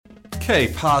Que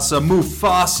pasa,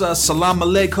 Mufasa, salam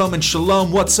alaikum, and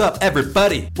shalom. What's up,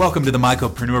 everybody? Welcome to the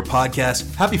Mycopreneur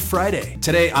Podcast. Happy Friday.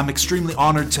 Today, I'm extremely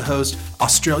honored to host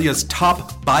Australia's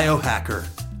top biohacker,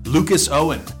 Lucas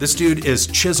Aoun. This dude is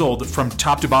chiseled from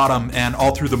top to bottom and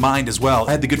all through the mind as well.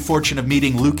 I had the good fortune of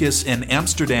meeting Lucas in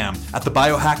Amsterdam at the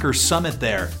Biohacker Summit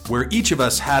there, where each of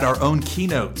us had our own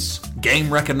keynotes.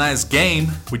 Game recognized game.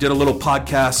 We did a little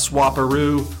podcast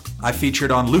swapperoo. I featured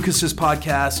on Lucas's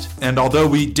podcast, and although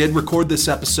we did record this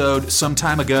episode some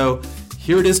time ago,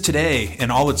 here it is today in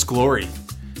all its glory.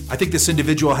 I think this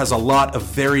individual has a lot of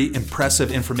very impressive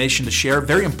information to share,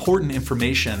 very important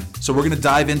information. So we're going to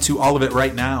dive into all of it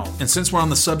right now. And since we're on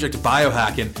the subject of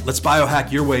biohacking, let's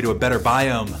biohack your way to a better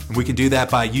biome. And we can do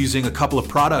that by using a couple of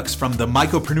products from the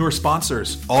Mycopreneur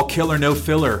sponsors. All killer, no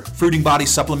filler, fruiting body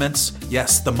supplements.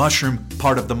 Yes, the mushroom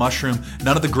part of the mushroom.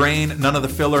 None of the grain, none of the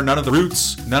filler, none of the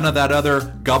roots, none of that other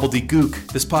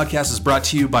gobbledygook. This podcast is brought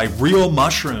to you by Real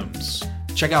Mushrooms.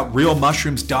 Check out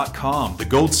realmushrooms.com, the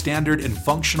gold standard in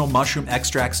functional mushroom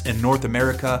extracts in North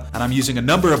America. And I'm using a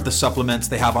number of the supplements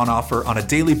they have on offer on a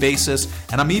daily basis.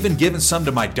 And I'm even giving some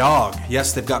to my dog.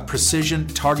 Yes, they've got precision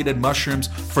targeted mushrooms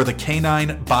for the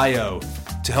canine bio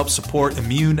to help support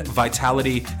immune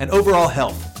vitality and overall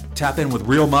health. Tap in with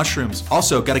Real Mushrooms.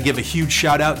 Also, got to give a huge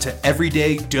shout out to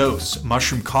Everyday Dose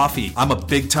Mushroom Coffee. I'm a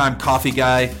big time coffee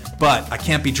guy, but I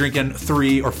can't be drinking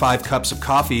 3 or 5 cups of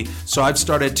coffee. So I've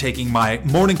started taking my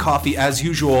morning coffee as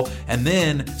usual and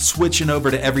then switching over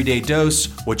to Everyday Dose,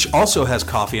 which also has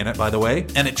coffee in it, by the way.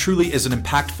 And it truly is an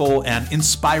impactful and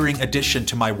inspiring addition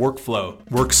to my workflow.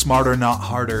 Work smarter, not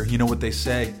harder. You know what they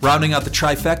say. Rounding out the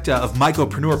trifecta of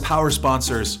Mycopreneur power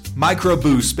sponsors, Micro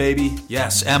Boost, baby.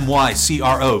 Yes,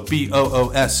 MyCroboost.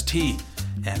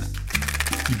 And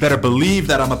you better believe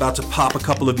that I'm about to pop a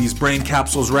couple of these brain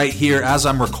capsules right here as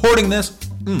I'm recording this.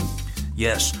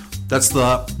 Yes, that's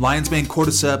the lion's mane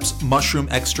cordyceps mushroom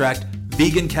extract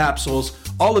vegan capsules.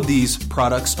 All of these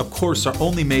products, of course, are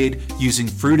only made using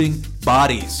fruiting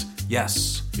bodies.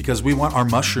 Yes, because we want our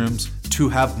mushrooms to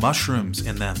have mushrooms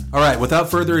in them. All right, without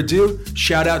further ado,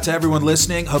 shout out to everyone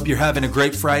listening. Hope you're having a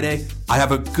great Friday. I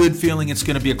have a good feeling it's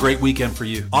going to be a great weekend for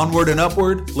you. Onward and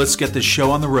upward, let's get this show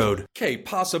on the road. Okay,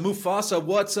 Pasa Mufasa,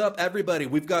 what's up, everybody?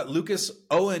 We've got Lucas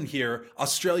Aoun here,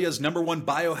 Australia's #1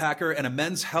 biohacker and a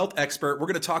men's health expert. We're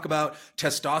going to talk about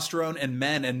testosterone in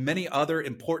men and many other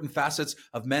important facets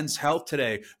of men's health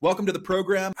today. Welcome to the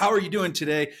program. How are you doing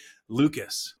today,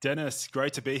 Lucas? Dennis,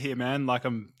 great to be here, man.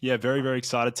 I'm very, very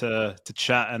excited to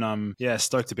chat, and I'm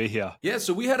stoked to be here. Yeah,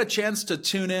 so we had a chance to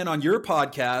tune in on your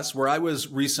podcast where I was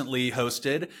recently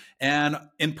hosted and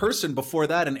in person before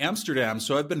that in Amsterdam.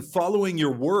 So I've been following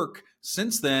your work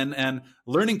since then and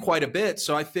learning quite a bit.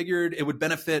 So I figured it would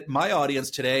benefit my audience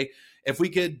today if we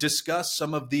could discuss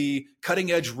some of the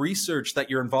cutting edge research that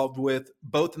you're involved with,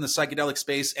 both in the psychedelic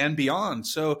space and beyond.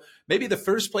 So maybe the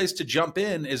first place to jump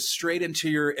in is straight into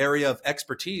your area of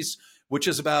expertise, which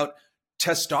is about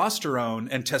testosterone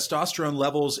and testosterone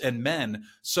levels in men.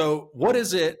 So what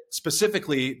is it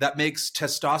specifically that makes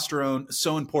testosterone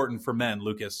so important for men,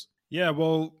 Lucas? Yeah,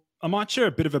 well, I might share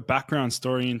a bit of a background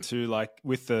story into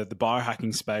with the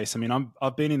biohacking space. I mean,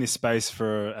 I've been in this space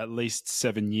for at least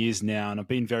 7 years now, and I've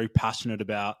been very passionate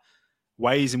about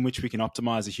ways in which we can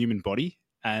optimize the human body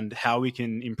and how we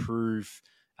can improve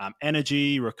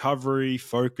energy, recovery,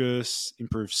 focus,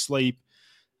 improve sleep.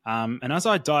 And as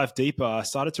I dive deeper, I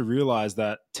started to realize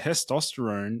that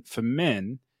testosterone for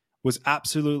men was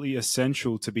absolutely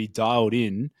essential to be dialed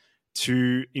in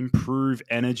to improve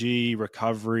energy,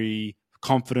 recovery,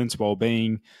 confidence,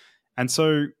 well-being. And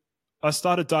so I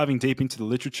started diving deep into the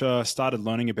literature, started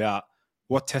learning about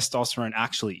what testosterone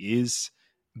actually is,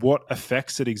 what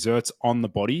effects it exerts on the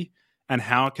body, and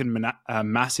how it can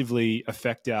massively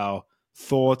affect our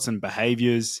thoughts and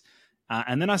behaviors.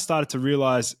 And then I started to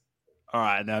realize, all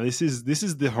right, now this is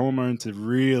the hormone to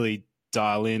really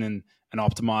dial in and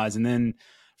optimize. And then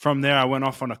from there, I went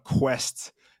off on a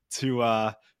quest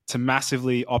to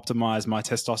massively optimize my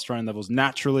testosterone levels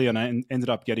naturally, and I ended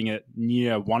up getting it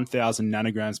near 1,000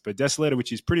 nanograms per deciliter,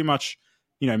 which is pretty much,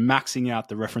 maxing out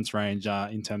the reference range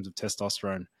in terms of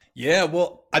testosterone. Yeah,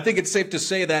 well, I think it's safe to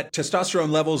say that testosterone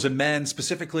levels in men,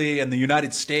 specifically in the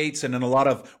United States and in a lot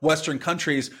of Western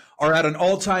countries, are at an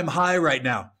all-time high right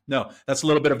now. No, that's a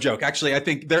little bit of a joke. Actually, I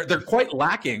think they're quite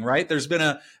lacking, right? There's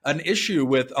been an issue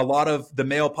with a lot of the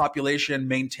male population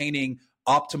maintaining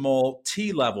optimal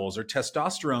T levels or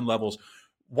testosterone levels.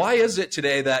 Why is it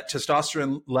today that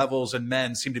testosterone levels in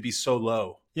men seem to be so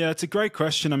low? Yeah, it's a great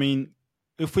question. I mean,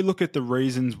 if we look at the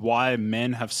reasons why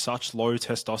men have such low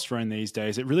testosterone these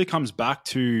days, it really comes back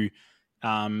to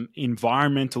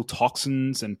environmental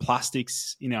toxins and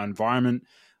plastics in our environment,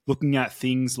 looking at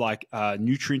things like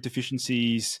nutrient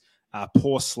deficiencies,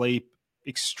 poor sleep,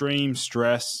 extreme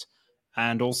stress,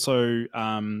 and also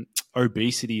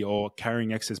obesity or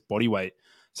carrying excess body weight.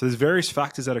 So there's various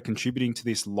factors that are contributing to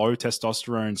this low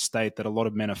testosterone state that a lot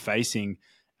of men are facing.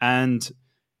 And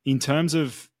in terms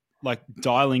of like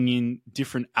dialing in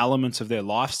different elements of their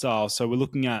lifestyle, so we're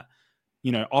looking at,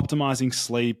 optimizing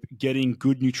sleep, getting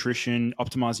good nutrition,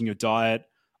 optimizing your diet,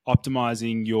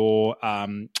 optimizing your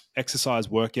exercise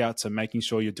workouts, so making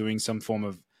sure you're doing some form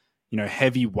of,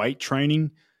 heavy weight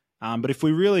training. But if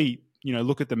we really,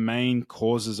 look at the main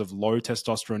causes of low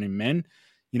testosterone in men,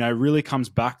 it really comes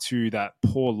back to that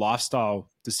poor lifestyle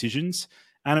decisions,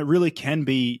 and it really can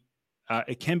be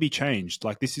changed.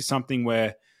 Like, this is something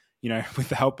where, with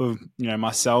the help of,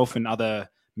 myself and other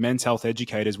men's health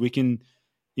educators, we can,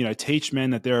 teach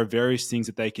men that there are various things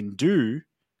that they can do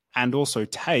and also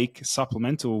take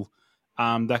supplemental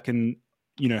that can,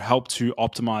 help to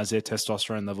optimize their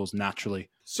testosterone levels naturally.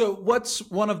 So what's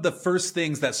one of the first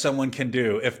things that someone can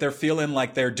do if they're feeling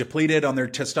like they're depleted on their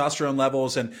testosterone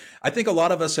levels? And I think a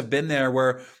lot of us have been there,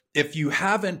 where if you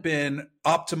haven't been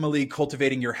optimally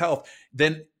cultivating your health,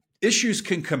 then issues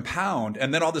can compound.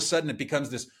 And then all of a sudden it becomes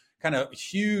this kind of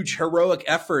huge heroic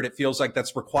effort, it feels like,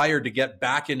 that's required to get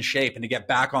back in shape and to get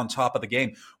back on top of the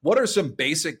game. What are some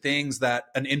basic things that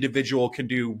an individual can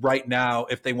do right now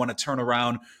if they want to turn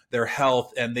around their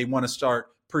health and they want to start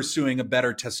pursuing a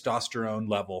better testosterone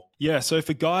level? Yeah, so if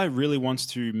a guy really wants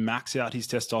to max out his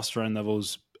testosterone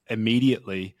levels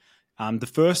immediately, the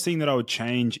first thing that I would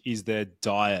change is their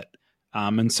diet.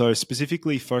 And so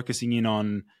specifically focusing in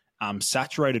on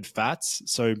saturated fats,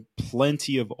 so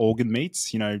plenty of organ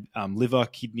meats, liver,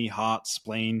 kidney, heart,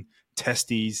 spleen,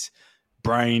 testes,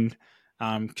 brain,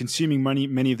 consuming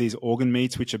many of these organ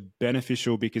meats, which are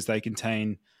beneficial because they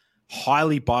contain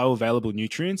highly bioavailable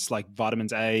nutrients like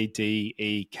vitamins A, D,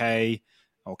 E, K,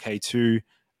 or K2.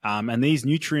 And these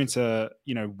nutrients are,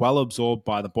 well absorbed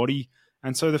by the body.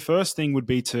 And so the first thing would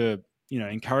be to,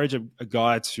 encourage a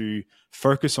guy to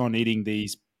focus on eating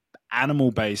these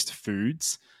animal-based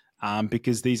foods,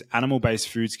 because these animal-based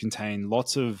foods contain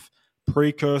lots of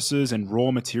precursors and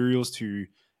raw materials to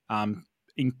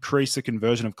increase the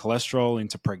conversion of cholesterol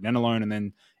into pregnenolone and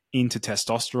then into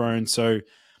testosterone. So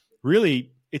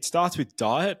really, it starts with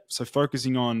diet. So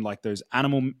focusing on like those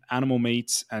animal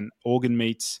meats and organ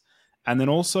meats, and then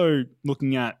also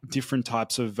looking at different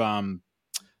types of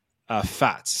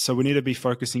fats. So we need to be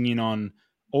focusing in on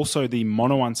also the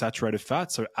monounsaturated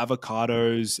fats, so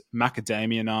avocados,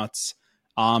 macadamia nuts,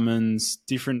 almonds,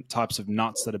 different types of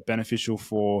nuts that are beneficial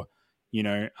for,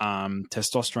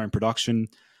 testosterone production.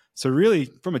 So really,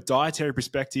 from a dietary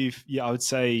perspective, I would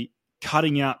say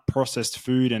cutting out processed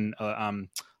food and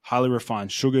highly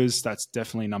refined sugars. That's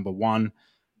definitely number one.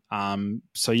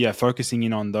 Focusing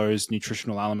in on those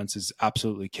nutritional elements is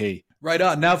absolutely key. Right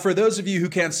on. Now, for those of you who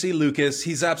can't see Lucas,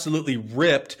 he's absolutely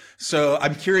ripped. So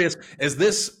I'm curious, is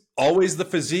this always the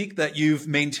physique that you've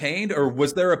maintained, or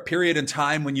was there a period in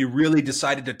time when you really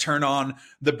decided to turn on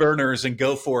the burners and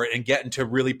go for it and get into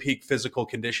really peak physical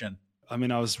condition? I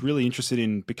mean, I was really interested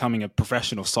in becoming a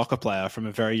professional soccer player from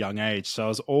a very young age. So I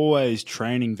was always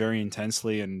training very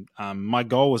intensely. And my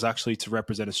goal was actually to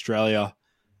represent Australia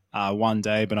one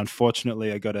day. But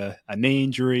unfortunately, I got a knee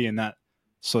injury and that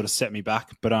sort of set me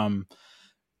back. But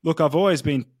look, I've always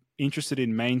been interested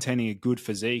in maintaining a good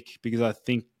physique because I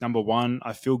think, number one,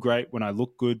 I feel great when I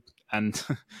look good. And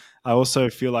I also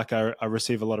feel like I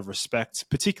receive a lot of respect,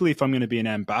 particularly if I'm going to be an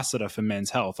ambassador for men's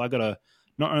health. I got to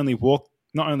not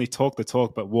only talk the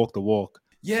talk, but walk the walk.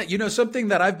 Yeah, something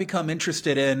that I've become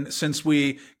interested in since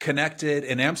we connected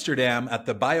in Amsterdam at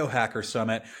the Biohacker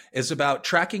Summit is about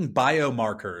tracking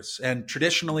biomarkers. And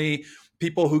traditionally,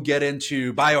 people who get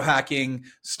into biohacking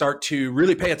start to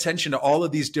really pay attention to all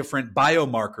of these different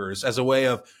biomarkers as a way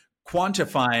of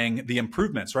quantifying the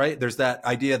improvements, right? There's that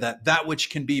idea that which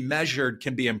can be measured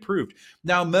can be improved.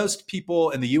 Now, most people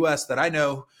in the US that I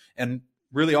know, and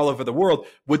really all over the world,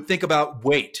 would think about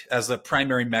weight as the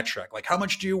primary metric. Like, how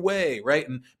much do you weigh, right?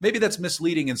 And maybe that's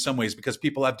misleading in some ways because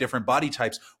people have different body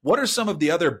types. What are some of the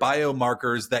other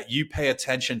biomarkers that you pay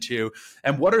attention to?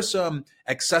 And what are some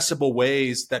accessible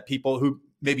ways that people who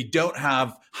maybe don't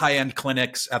have high-end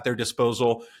clinics at their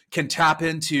disposal can tap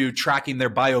into tracking their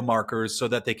biomarkers so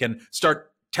that they can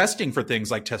start testing for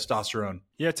things like testosterone?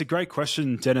 Yeah, it's a great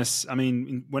question, Dennis. I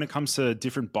mean, when it comes to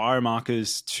different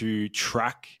biomarkers to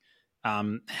track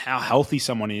how healthy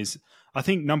someone is, I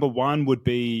think number one would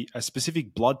be a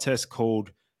specific blood test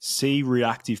called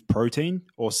C-reactive protein,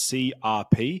 or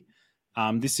CRP.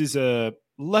 This is a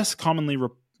less commonly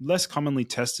less commonly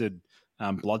tested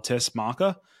blood test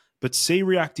marker. But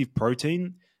C-reactive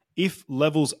protein, if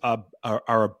levels are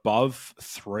above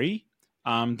 3,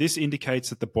 this indicates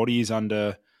that the body is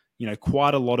under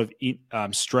quite a lot of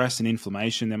stress and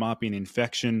inflammation. There might be an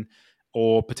infection,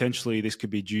 or potentially this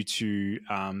could be due to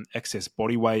excess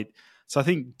body weight. So I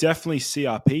think definitely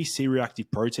CRP, C-reactive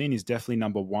protein, is definitely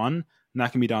number one, and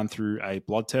that can be done through a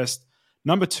blood test.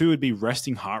 Number 2 would be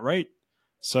resting heart rate.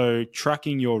 So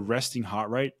tracking your resting heart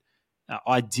rate.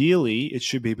 Ideally, it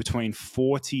should be between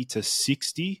 40 to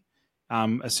 60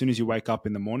 as soon as you wake up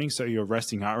in the morning. So your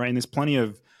resting heart rate. And there's plenty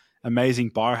of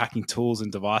amazing biohacking tools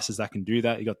and devices that can do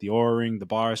that. You got the Aura Ring, the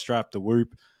BioStrap, the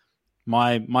Whoop.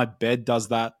 My bed does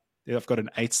that. I've got an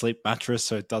 8-sleep mattress,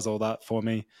 so it does all that for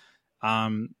me.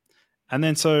 And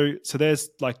then so there's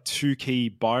like 2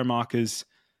 key biomarkers.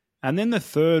 And then the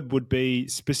third would be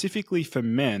specifically for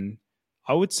men,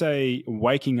 I would say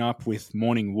waking up with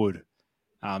morning wood.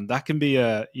 That can be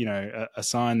a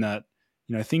sign that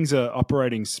things are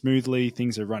operating smoothly,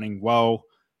 things are running well,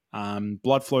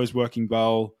 blood flow is working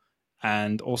well,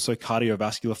 and also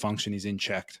cardiovascular function is in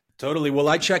check. Totally. Well,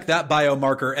 I check that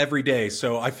biomarker every day,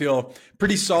 so I feel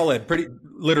pretty solid, pretty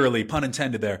literally, pun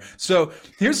intended there. So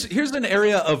here's an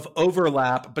area of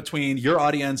overlap between your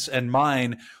audience and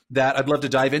mine that I'd love to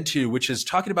dive into, which is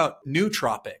talking about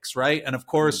nootropics, right? And of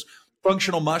course,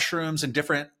 functional mushrooms and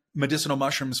different medicinal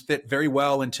mushrooms fit very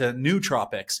well into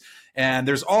nootropics. And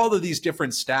there's all of these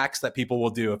different stacks that people will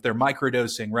do. If they're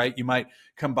microdosing, right? You might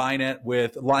combine it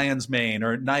with lion's mane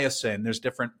or niacin. There's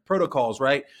different protocols,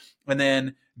 right? And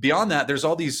then beyond that, there's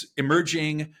all these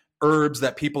emerging herbs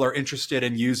that people are interested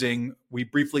in using. We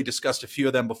briefly discussed a few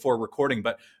of them before recording,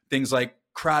 but things like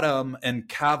kratom and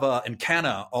kava and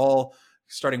canna, all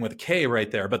starting with a K right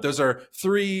there. But those are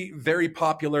 3 very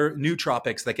popular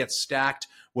nootropics that get stacked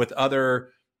with other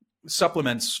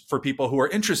supplements for people who are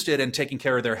interested in taking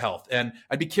care of their health. And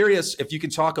I'd be curious if you can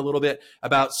talk a little bit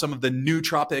about some of the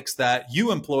nootropics that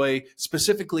you employ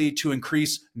specifically to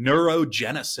increase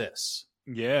neurogenesis.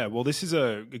 Yeah, well, this is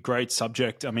a great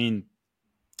subject. I mean,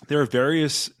 there are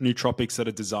various nootropics that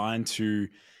are designed to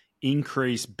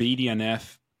increase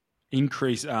BDNF,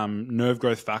 increase nerve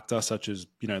growth factor, such as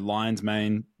lion's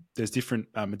mane. There's different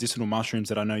medicinal mushrooms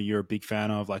that I know you're a big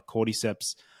fan of, like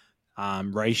cordyceps,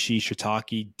 reishi,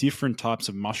 shiitake, different types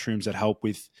of mushrooms that help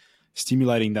with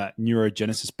stimulating that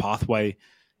neurogenesis pathway.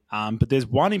 But there's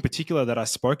one in particular that I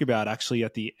spoke about actually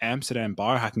at the Amsterdam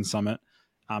Biohacking Summit.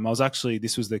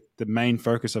 This was the main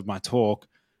focus of my talk,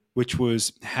 which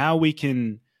was how we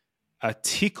can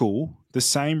tickle the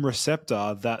same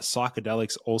receptor that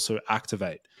psychedelics also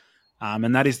activate.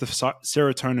 And that is the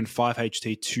serotonin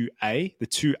 5-HT2A, the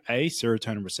 2A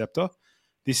serotonin receptor.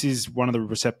 This is one of the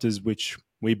receptors which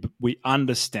we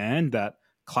understand that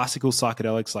classical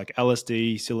psychedelics like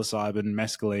LSD, psilocybin,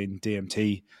 mescaline,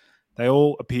 DMT, they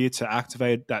all appear to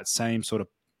activate that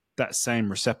same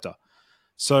receptor.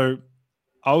 So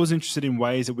I was interested in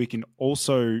ways that we can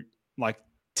also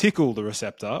tickle the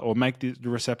receptor or make the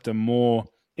receptor more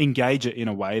engage it in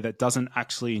a way that doesn't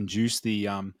actually induce the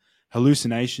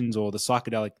hallucinations or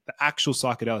the actual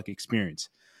psychedelic experience.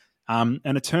 And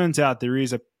it turns out there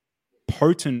is a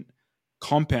potent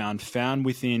compound found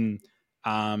within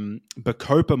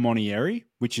Bacopa monnieri,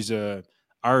 which is a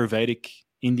Ayurvedic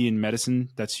Indian medicine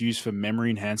that's used for memory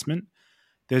enhancement.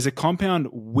 There's a compound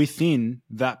within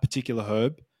that particular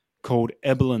herb called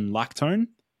ebolin lactone,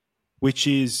 which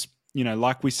is,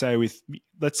 like we say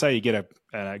let's say you get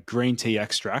a green tea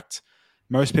extract.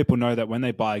 Most people know that when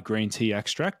they buy a green tea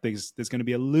extract, there's going to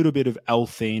be a little bit of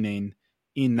L-theanine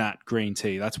in that green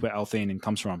tea. That's where L-theanine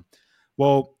comes from.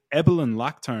 Well, ebolin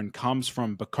lactone comes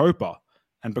from Bacopa,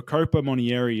 and Bacopa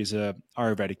monnieri is a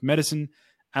Ayurvedic medicine.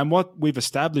 And what we've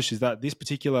established is that this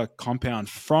particular compound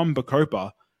from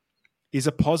Bacopa is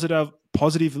a positive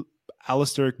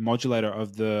allosteric modulator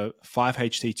of the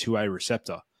 5-HT2A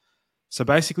receptor. So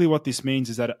basically what this means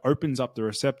is that it opens up the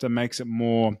receptor, makes it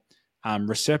more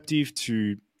receptive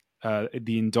to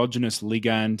the endogenous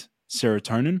ligand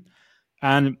serotonin.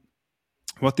 And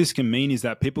what this can mean is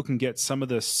that people can get some of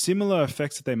the similar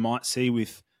effects that they might see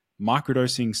with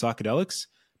microdosing psychedelics,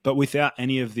 but without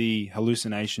any of the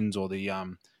hallucinations or the,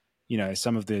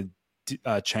 some of the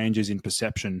changes in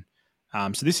perception.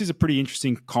 So this is a pretty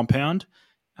interesting compound,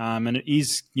 and it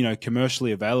is,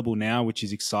 commercially available now, which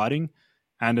is exciting.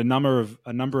 And a number of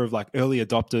early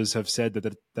adopters have said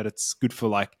that it's good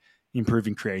for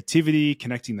improving creativity,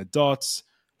 connecting the dots,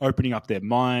 opening up their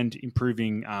mind,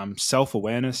 improving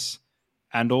self-awareness,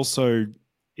 and also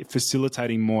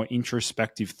facilitating more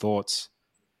introspective thoughts.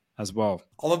 as well.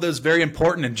 All of those very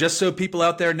important. And just so people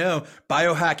out there know,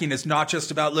 biohacking is not just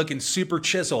about looking super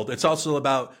chiseled. It's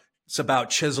about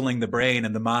chiseling the brain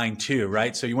and the mind too,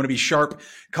 right? So you want to be sharp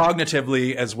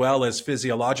cognitively as well as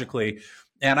physiologically.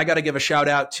 And I got to give a shout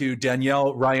out to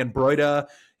Danielle Ryan Broida,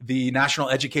 the national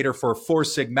educator for Four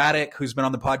Sigmatic, who's been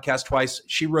on the podcast twice.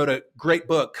 She wrote a great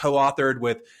book co-authored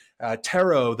with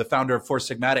Taro, the founder of Four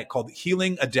Sigmatic, called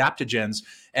Healing Adaptogens.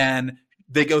 And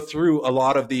they go through a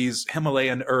lot of these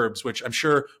Himalayan herbs, which I'm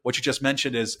sure what you just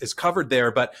mentioned is covered there,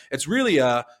 but it's really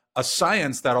a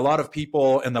science that a lot of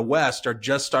people in the West are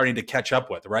just starting to catch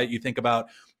up with, right? You think about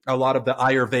a lot of the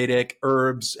Ayurvedic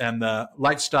herbs and the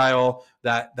lifestyle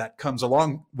that comes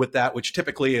along with that, which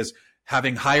typically is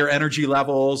having higher energy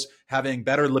levels, having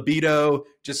better libido,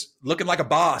 just looking like a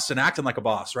boss and acting like a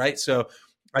boss, right? So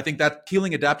I think that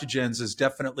Healing Adaptogens is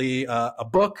definitely a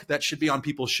book that should be on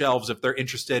people's shelves if they're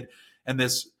interested in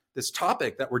this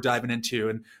topic that we're diving into.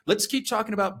 And let's keep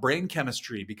talking about brain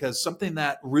chemistry, because something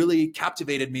that really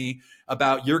captivated me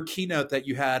about your keynote that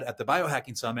you had at the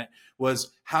Biohacking Summit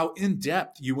was how in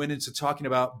depth you went into talking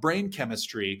about brain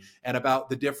chemistry and about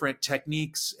the different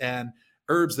techniques and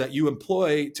herbs that you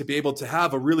employ to be able to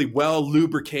have a really well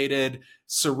lubricated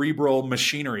cerebral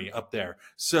machinery up there.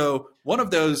 So one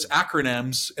of those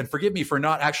acronyms, and forgive me for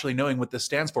not actually knowing what this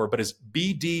stands for, but is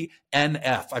BDNF.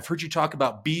 I've heard you talk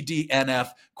about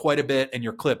BDNF quite a bit in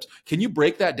your clips. Can you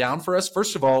break that down for us?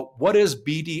 First of all, what is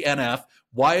BDNF?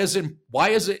 Why is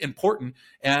it important?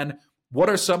 And what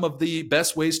are some of the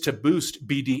best ways to boost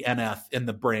BDNF in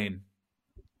the brain?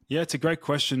 Yeah, it's a great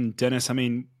question, Dennis. I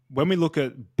mean, when we look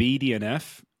at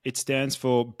BDNF, it stands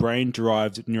for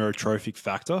brain-derived neurotrophic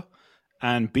factor.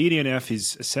 And BDNF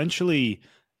is essentially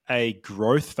a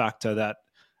growth factor that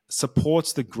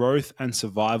supports the growth and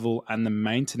survival and the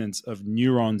maintenance of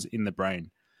neurons in the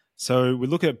brain. So we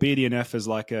look at BDNF as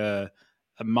like a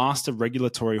master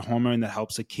regulatory hormone that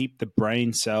helps to keep the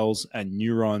brain cells and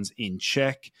neurons in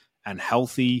check and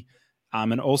healthy,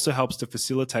 and also helps to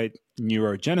facilitate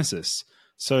neurogenesis.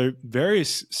 So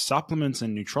various supplements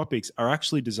and nootropics are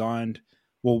actually designed,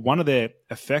 well, one of their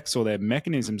effects or their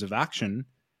mechanisms of action,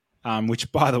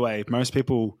 which, by the way, most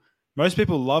people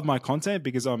love my content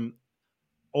because I'm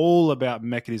all about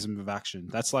mechanism of action.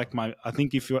 That's like I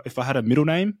think if I had a middle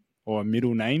name or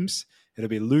middle names, it'll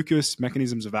be Lucas,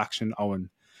 mechanisms of action, Aoun.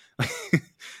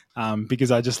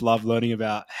 Because I just love learning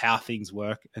about how things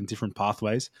work and different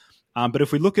pathways. But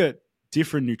if we look at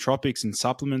different nootropics and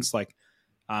supplements, like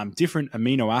different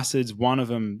amino acids, one of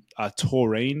them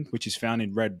taurine, which is found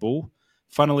in Red Bull.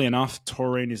 Funnily enough,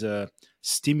 taurine is a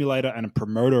stimulator and a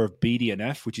promoter of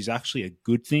BDNF, which is actually a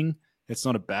good thing. It's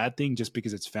not a bad thing just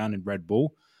because it's found in Red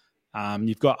Bull.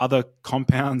 You've got other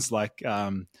compounds like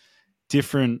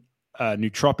different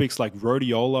nootropics like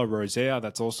rhodiola rosea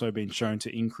that's also been shown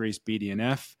to increase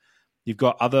BDNF. You've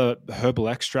got other herbal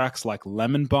extracts like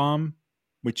lemon balm,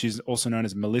 which is also known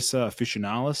as Melissa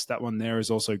officinalis. That one there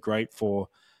is also great for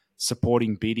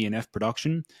supporting BDNF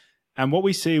production. And what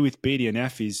we see with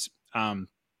BDNF is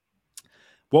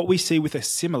what we see with the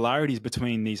similarities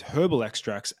between these herbal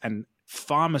extracts and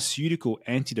pharmaceutical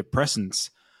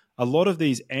antidepressants. A lot of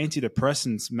these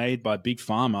antidepressants made by big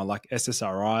pharma, like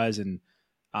SSRIs and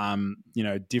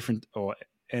different or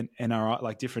NRI,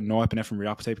 like different norepinephrine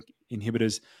reuptake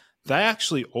inhibitors, they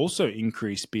actually also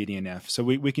increase BDNF. So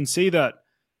we can see that,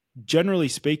 generally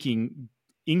speaking,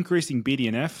 increasing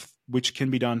BDNF, which can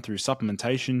be done through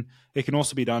supplementation, it can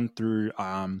also be done through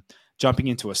jumping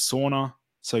into a sauna.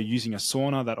 So using a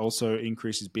sauna, that also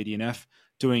increases BDNF.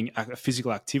 Doing a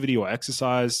physical activity or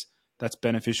exercise, that's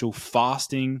beneficial.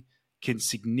 Fasting can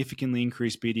significantly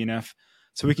increase BDNF.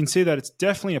 So we can see that it's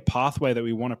definitely a pathway that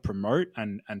we want to promote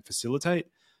and facilitate.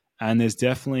 And there's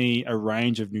definitely a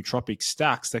range of nootropic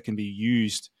stacks that can be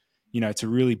used, to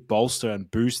really bolster and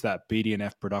boost that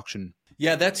BDNF production.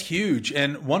 Yeah, that's huge.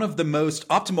 And one of the most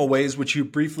optimal ways, which you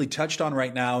briefly touched on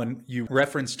right now and you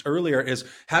referenced earlier, is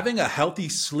having a healthy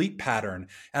sleep pattern.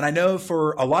 And I know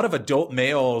for a lot of adult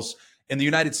males in the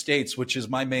United States, which is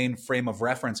my main frame of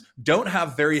reference, don't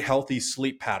have very healthy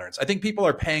sleep patterns. I think people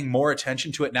are paying more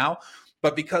attention to it now,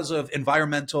 but because of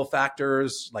environmental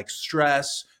factors like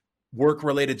stress,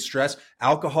 work-related stress,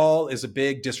 alcohol is a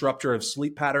big disruptor of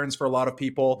sleep patterns for a lot of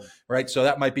people, right? So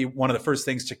that might be one of the first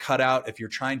things to cut out if you're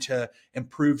trying to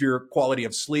improve your quality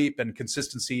of sleep and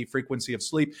consistency, frequency of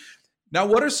sleep. Now,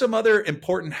 what are some other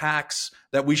important hacks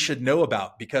that we should know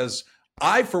about? Because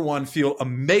I, for one, feel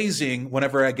amazing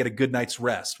whenever I get a good night's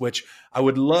rest, which I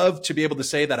would love to be able to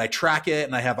say that I track it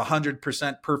and I have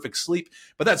 100% perfect sleep,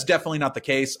 but that's definitely not the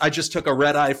case. I just took a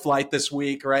red-eye flight this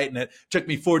week, right? And it took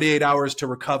me 48 hours to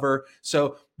recover.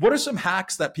 So what are some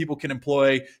hacks that people can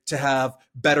employ to have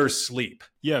better sleep?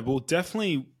 Yeah, well,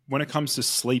 definitely when it comes to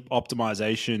sleep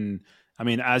optimization, I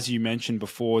mean, as you mentioned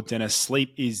before, Dennis,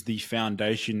 sleep is the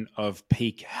foundation of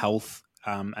peak health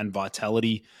and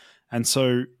vitality. And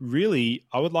so, really,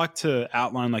 I would like to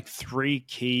outline like 3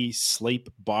 key sleep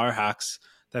biohacks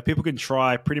that people can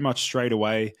try pretty much straight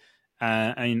away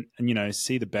and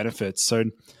see the benefits. So,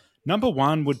 number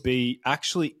one would be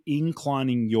actually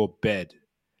inclining your bed.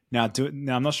 Now,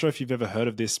 I'm not sure if you've ever heard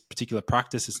of this particular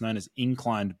practice. It's known as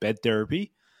inclined bed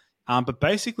therapy. But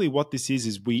basically, what this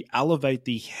is we elevate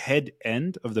the head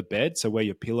end of the bed, so where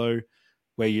your pillow,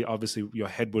 where you obviously your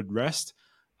head would rest,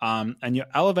 and you're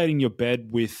elevating your bed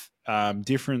with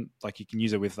different, like you can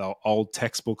use it with old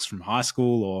textbooks from high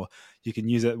school, or you can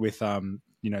use it with some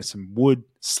wood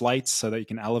slates, so that you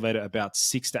can elevate it about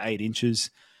 6 to 8 inches.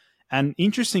 And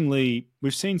interestingly,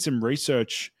 we've seen some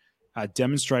research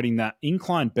demonstrating that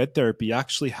inclined bed therapy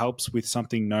actually helps with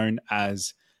something known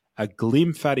as a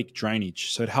glymphatic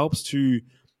drainage. So it helps with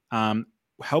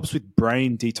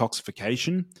brain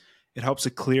detoxification. It helps to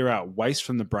clear out waste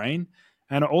from the brain,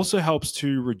 and it also helps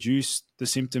to reduce the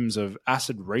symptoms of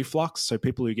acid reflux. So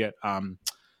people who get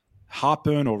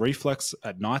heartburn or reflux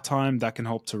at nighttime, that can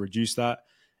help to reduce that.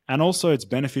 And also, it's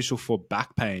beneficial for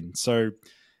back pain. So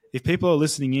if people are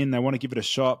listening in, they want to give it a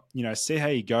shot, see how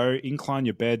you go, incline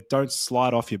your bed, don't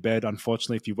slide off your bed.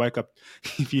 Unfortunately, if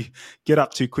you get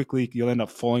up too quickly, you'll end up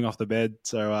falling off the bed.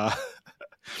 So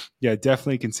yeah,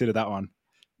 definitely consider that one.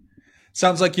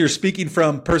 Sounds like you're speaking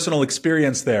from personal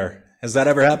experience there. Has that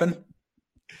ever happened?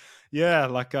 Yeah,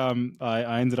 like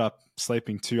I ended up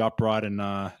sleeping too upright and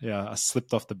I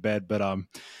slipped off the bed. But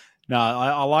no,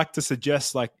 I like to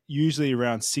suggest like usually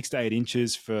around 6 to 8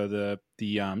 inches for the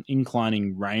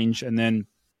inclining range. And then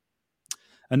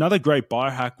another great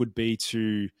biohack would be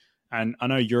and I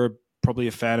know you're probably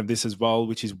a fan of this as well,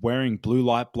 which is wearing blue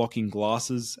light blocking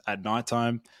glasses at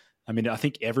nighttime. I mean, I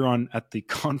think everyone at the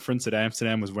conference at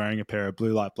Amsterdam was wearing a pair of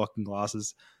blue light blocking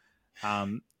glasses.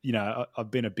 I've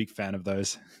been a big fan of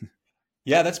those.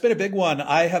 Yeah, that's been a big one.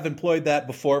 I have employed that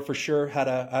before for sure.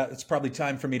 It's probably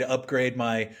time for me to upgrade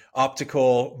my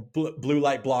optical blue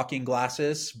light blocking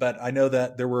glasses, but I know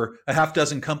that there were a half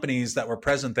dozen companies that were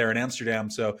present there in Amsterdam,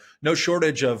 so no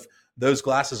shortage of those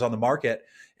glasses on the market.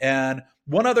 And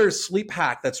one other sleep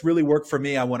hack that's really worked for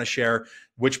me, I want to share,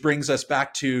 which brings us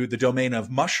back to the domain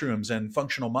of mushrooms and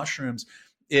functional mushrooms,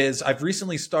 is I've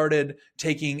recently started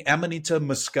taking Amanita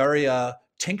muscaria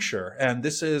tincture, and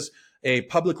this is a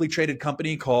publicly traded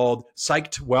company called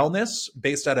Psyched Wellness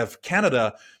based out of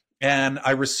Canada. And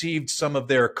I received some of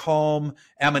their Calm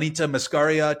Amanita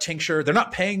muscaria tincture. They're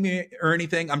not paying me or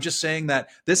anything. I'm just saying that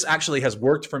this actually has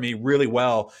worked for me really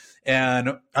well.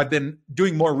 And I've been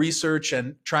doing more research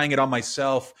and trying it on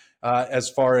myself as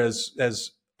far as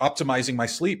optimizing my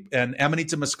sleep. And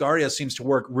Amanita muscaria seems to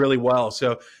work really well.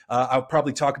 So I'll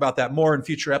probably talk about that more in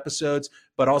future episodes.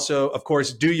 But also, of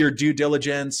course, do your due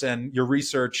diligence and your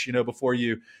research, before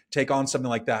you take on something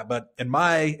like that. But in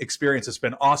my experience, it's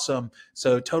been awesome.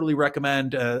 So totally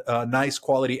recommend a nice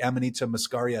quality Amanita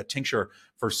muscaria tincture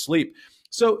for sleep.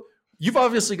 So you've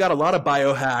obviously got a lot of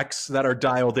biohacks that are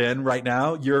dialed in right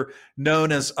now. You're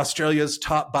known as Australia's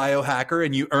top biohacker,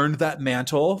 and you earned that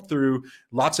mantle through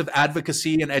lots of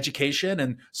advocacy and education,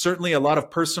 and certainly a lot of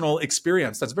personal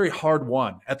experience. That's very hard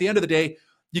won. At the end of the day,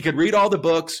 you can read all the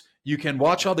books, you can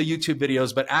watch all the YouTube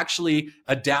videos, but actually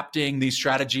adapting these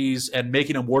strategies and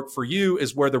making them work for you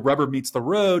is where the rubber meets the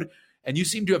road. And you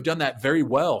seem to have done that very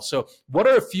well. So what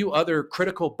are a few other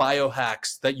critical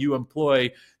biohacks that you employ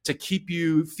to keep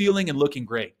you feeling and looking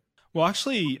great? Well,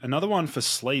 actually, another one for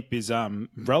sleep is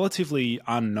relatively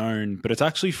unknown, but it's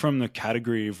actually from the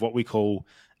category of what we call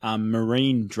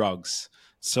marine drugs.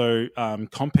 So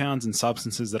compounds and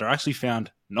substances that are actually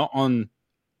found not on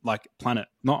not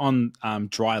on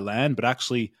dry land, but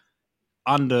actually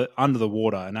under the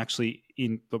water, and actually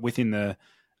within the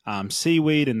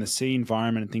seaweed and the sea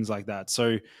environment and things like that.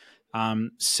 So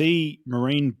sea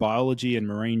marine biology and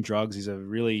marine drugs is a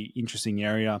really interesting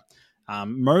area.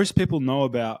 Most people know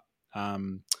about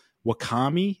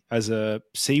wakame as a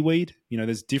seaweed.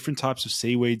 There's different types of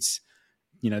seaweeds.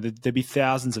 There'd be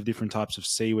thousands of different types of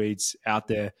seaweeds out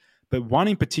there. But one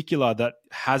in particular that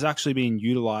has actually been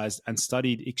utilized and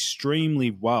studied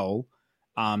extremely well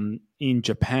in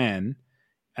Japan,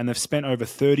 and they've spent over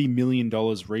 $30 million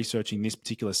researching this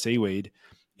particular seaweed,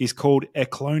 is called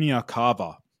Eclonia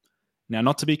cava. Now,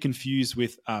 not to be confused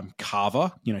with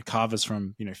kava, kava's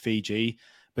from Fiji,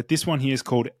 but this one here is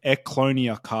called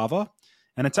Eclonia cava,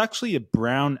 and it's actually a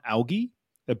brown algae,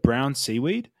 a brown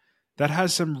seaweed that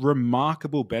has some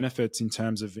remarkable benefits in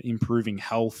terms of improving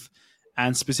health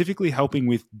and specifically helping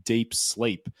with deep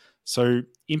sleep. So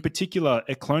in particular,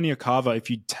 Eclonia cava,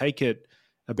 if you take it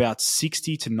about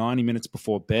 60 to 90 minutes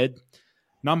before bed,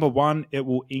 number one, it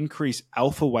will increase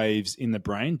alpha waves in the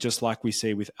brain, just like we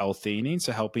see with L-theanine,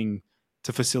 so helping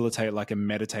to facilitate like a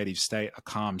meditative state, a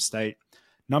calm state.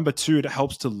 Number two, it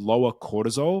helps to lower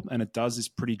cortisol, and it does this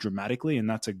pretty dramatically, and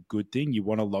that's a good thing. You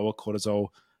want to lower cortisol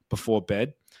before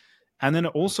bed. And then it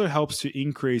also helps to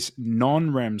increase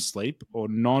non-REM sleep or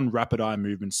non-rapid eye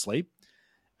movement sleep.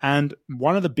 And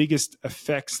one of the biggest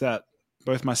effects that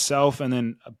both myself and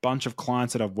then a bunch of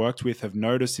clients that I've worked with have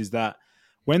noticed is that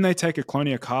when they take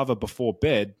Eclonia cava before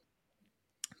bed,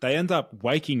 they end up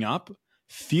waking up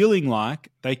feeling like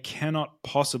they cannot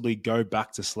possibly go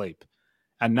back to sleep.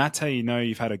 And that's how you know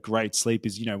you've had a great sleep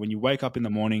is, when you wake up in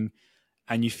the morning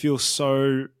and you feel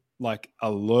so like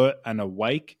alert and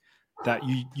awake that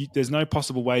you there's no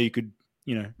possible way you could,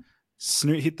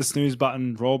 hit the snooze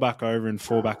button, roll back over and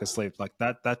fall back asleep. Like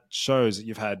that shows that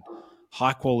you've had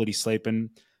high quality sleep. And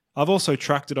I've also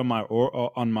tracked it on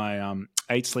my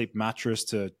 8 Sleep mattress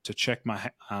to check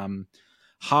my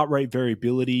heart rate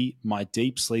variability, my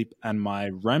deep sleep, and my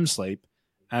REM sleep.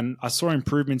 And I saw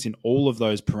improvements in all of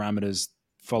those parameters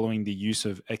following the use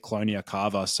of Eclonia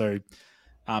cava. So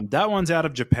that one's out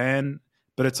of Japan,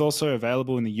 but it's also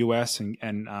available in the US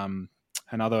and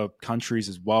other countries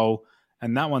as well.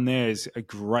 And that one there is a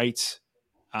great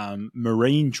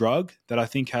marine drug that I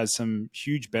think has some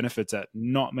huge benefits that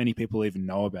not many people even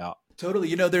know about.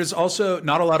 Totally. There's also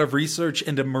not a lot of research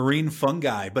into marine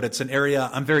fungi, but it's an area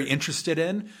I'm very interested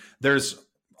in. There's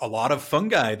a lot of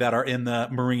fungi that are in the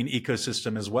marine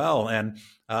ecosystem as well. And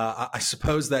I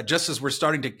suppose that just as we're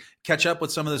starting to catch up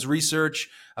with some of this research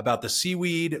about the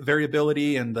seaweed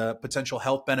variability and the potential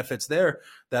health benefits there,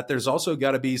 that there's also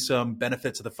got to be some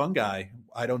benefits of the fungi.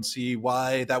 I don't see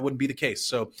why that wouldn't be the case.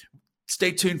 So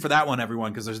stay tuned for that one,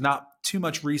 everyone, because there's not too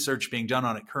much research being done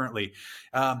on it currently.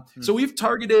 So we've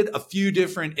targeted a few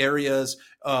different areas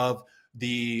of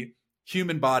the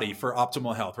human body for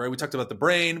optimal health, right? We talked about the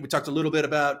brain. We talked a little bit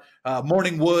about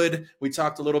morning wood. We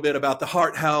talked a little bit about the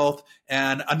heart health.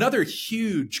 And another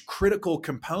huge critical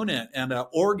component and an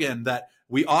organ that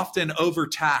we often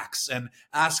overtax and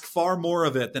ask far more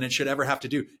of it than it should ever have to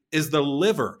do is the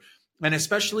liver. And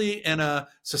especially in a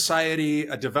society,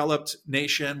 a developed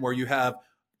nation where you have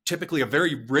typically a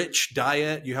very rich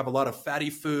diet, you have a lot of fatty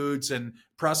foods and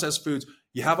processed foods,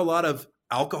 you have a lot of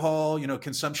alcohol,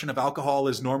 consumption of alcohol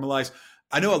is normalized.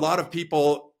 I know a lot of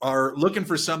people are looking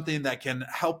for something that can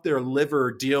help their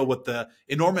liver deal with the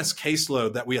enormous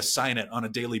caseload that we assign it on a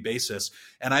daily basis.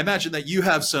 And I imagine that you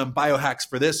have some biohacks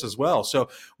for this as well. So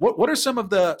what are some of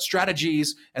the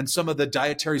strategies and some of the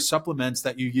dietary supplements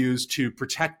that you use to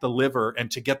protect the liver and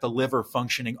to get the liver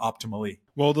functioning optimally?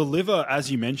 Well, the liver,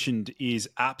 as you mentioned, is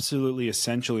absolutely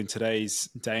essential in today's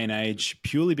day and age,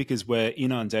 purely because we're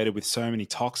inundated with so many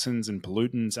toxins and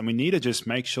pollutants, and we need to just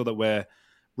make sure that we're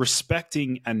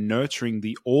respecting and nurturing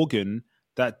the organ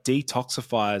that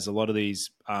detoxifies a lot of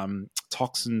these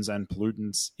toxins and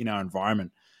pollutants in our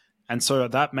environment. And so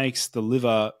that makes the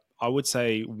liver, I would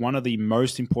say, one of the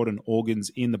most important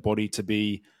organs in the body to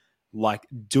be like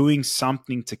doing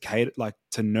something to cater, like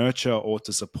to nurture or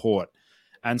to support.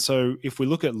 And so if we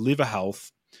look at liver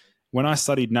health, when I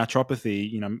studied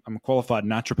naturopathy, I'm a qualified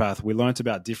naturopath, we learned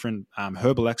about different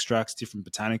herbal extracts, different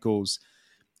botanicals.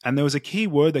 And there was a key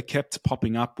word that kept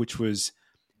popping up, which was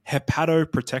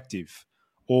hepatoprotective,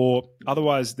 or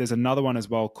otherwise there's another one as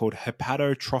well called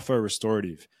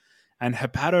hepatotrophorestorative. And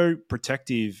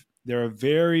hepatoprotective, there are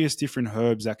various different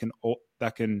herbs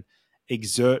that can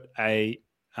exert a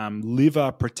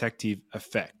liver protective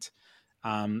effect.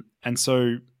 And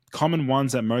so common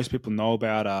ones that most people know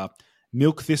about are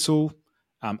milk thistle,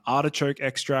 artichoke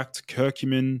extract,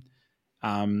 curcumin.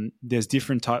 There's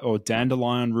different type or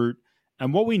dandelion root.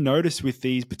 And what we notice with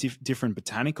these different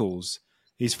botanicals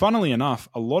is, funnily enough,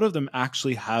 a lot of them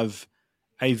actually have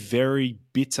a very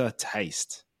bitter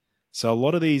taste. So a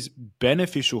lot of these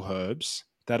beneficial herbs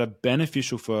that are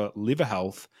beneficial for liver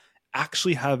health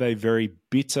actually have a very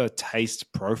bitter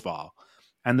taste profile.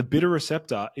 And the bitter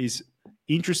receptor is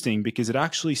interesting because it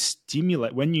actually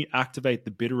stimulates, when you activate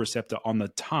the bitter receptor on the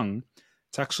tongue,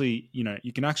 it's actually,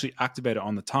 you can actually activate it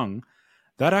on the tongue.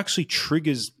 That actually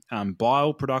triggers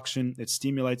bile production. It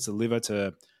stimulates the liver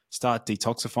to start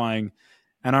detoxifying.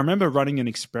 And I remember running an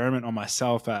experiment on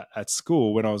myself at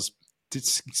school when I was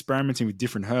experimenting with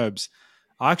different herbs.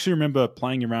 I actually remember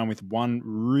playing around with one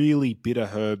really bitter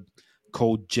herb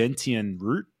called gentian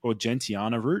root or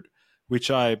gentiana root, which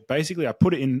I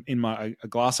put it in a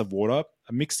glass of water.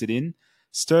 I mixed it in,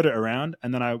 stirred it around,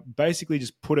 and then I basically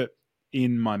just put it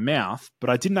in my mouth, but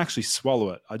I didn't actually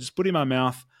swallow it. I just put it in my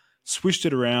mouth, swished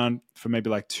it around for maybe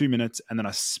like 2 minutes, and then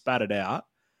I spat it out.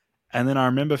 And then I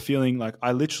remember feeling like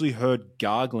I literally heard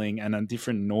gargling and a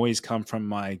different noise come from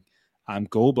my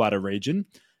gallbladder region.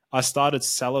 I started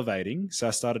salivating, so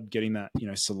I started getting that,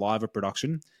 saliva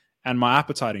production, and my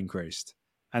appetite increased.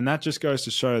 And that just goes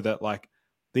to show that like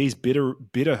these bitter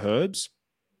herbs,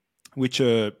 which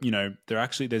are,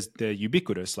 they're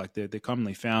ubiquitous, like they're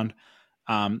commonly found.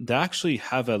 They actually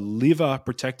have a liver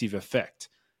protective effect.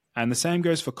 And the same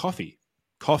goes for coffee.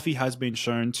 Coffee has been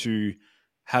shown to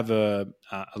have a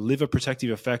liver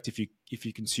protective effect if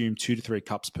you consume 2 to 3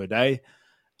 cups per day.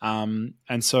 And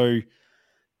so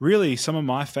really some of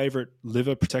my favorite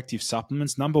liver protective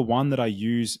supplements, number one that I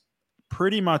use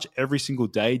pretty much every single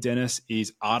day, Dennis,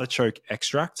 is artichoke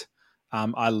extract.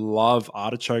 I love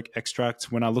artichoke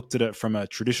extract. When I looked at it from a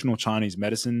traditional Chinese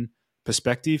medicine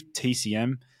perspective,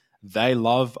 TCM, they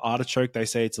love artichoke. They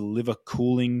say it's a liver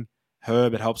cooling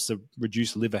herb. It helps to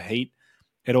reduce liver heat.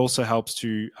 It also helps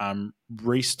to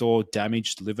restore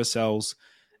damaged liver cells.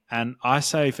 And I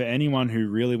say for anyone who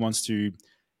really wants to,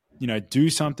 do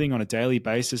something on a daily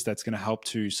basis that's going to help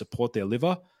to support their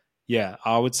liver, yeah,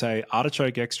 I would say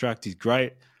artichoke extract is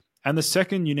great. And the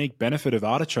second unique benefit of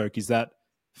artichoke is that,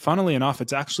 funnily enough,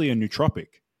 it's actually a nootropic.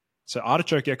 So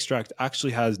artichoke extract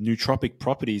actually has nootropic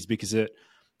properties because it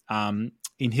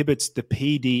inhibits the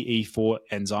PDE4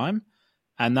 enzyme.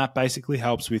 And that basically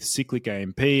helps with cyclic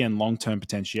AMP and long-term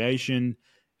potentiation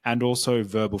and also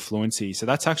verbal fluency. So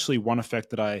that's actually one effect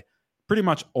that I pretty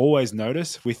much always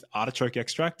notice with artichoke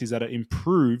extract, is that it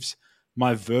improves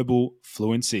my verbal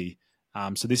fluency.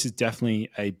 So this is definitely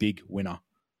a big winner.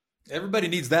 Everybody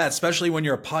needs that, especially when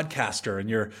you're a podcaster and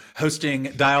you're hosting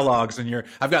dialogues and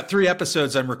I've got 3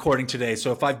 episodes I'm recording today.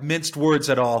 So if I've minced words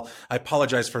at all, I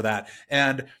apologize for that.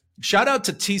 And shout out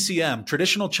to TCM.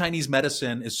 Traditional Chinese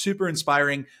medicine is super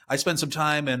inspiring. I spent some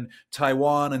time in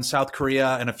Taiwan and South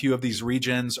Korea and a few of these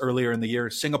regions earlier in the year,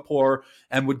 Singapore,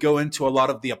 and would go into a lot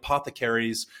of the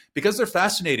apothecaries because they're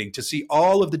fascinating to see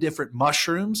all of the different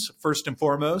mushrooms, first and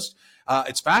foremost.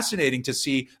 It's fascinating to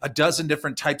see a dozen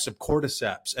different types of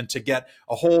cordyceps and to get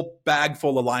a whole bag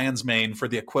full of lion's mane for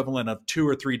the equivalent of $2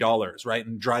 or $3, right?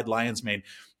 And dried lion's mane.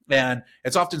 And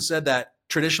it's often said that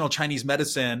traditional Chinese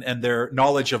medicine and their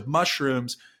knowledge of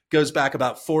mushrooms goes back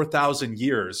about 4,000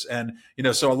 years. And,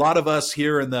 so a lot of us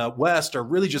here in the West are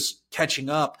really just catching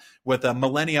up with a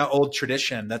millennia old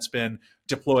tradition that's been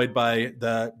deployed by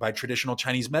traditional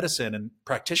Chinese medicine and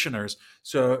practitioners.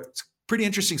 So it's pretty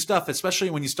interesting stuff, especially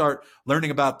when you start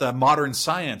learning about the modern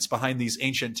science behind these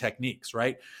ancient techniques,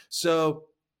 right? So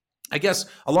I guess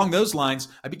along those lines,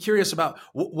 I'd be curious about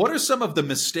what are some of the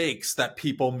mistakes that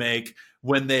people make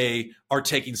when they are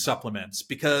taking supplements?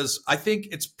 Because I think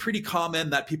it's pretty common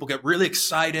that people get really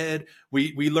excited.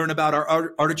 We learn about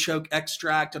our artichoke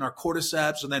extract and our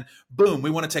cordyceps, and then boom, we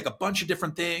want to take a bunch of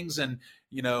different things. And,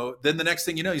 then the next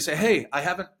thing you know, you say, hey, I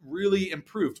haven't really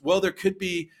improved. Well, there could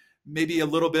be maybe a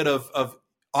little bit of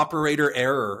operator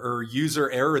error or user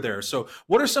error there. So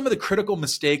what are some of the critical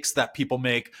mistakes that people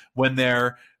make when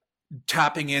they're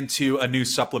tapping into a new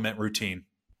supplement routine?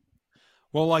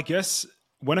 Well, I guess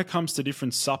when it comes to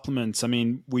different supplements, I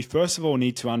mean, we first of all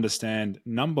need to understand,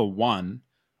 number one,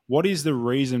 what is the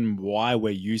reason why we're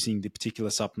using the particular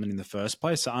supplement in the first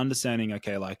place? So understanding,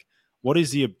 okay, like what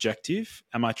is the objective?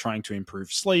 Am I trying to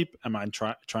improve sleep? Am I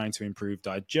trying to improve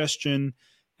digestion?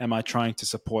 Am I trying to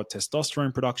support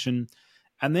testosterone production?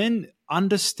 And then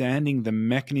understanding the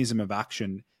mechanism of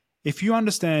action. If you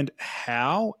understand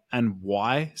how and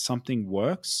why something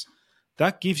works,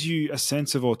 that gives you a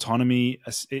sense of autonomy.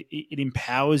 It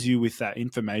empowers you with that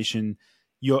information.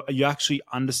 You actually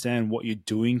understand what you're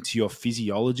doing to your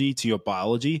physiology, to your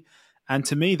biology. And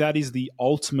to me, that is the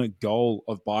ultimate goal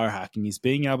of biohacking, is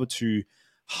being able to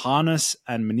harness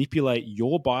and manipulate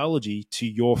your biology to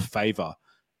your favor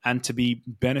and to be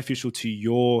beneficial to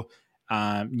your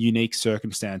unique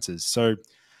circumstances. So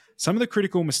some of the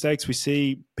critical mistakes we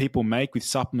see people make with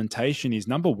supplementation is,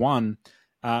 number one,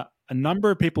 a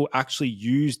number of people actually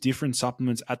use different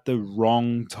supplements at the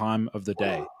wrong time of the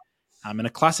day. And a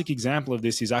classic example of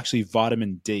this is actually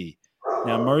vitamin D.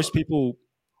 Now, most people,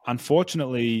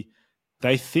 unfortunately,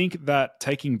 they think that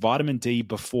taking vitamin D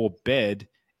before bed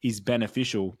is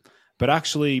beneficial. But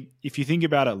actually, if you think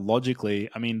about it logically,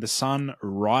 I mean, the sun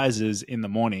rises in the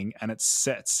morning and it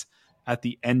sets at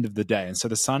the end of the day. And so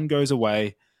the sun goes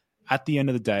away at the end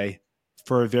of the day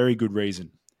for a very good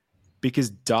reason,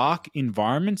 because dark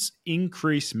environments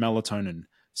increase melatonin.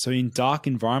 So in dark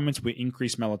environments, we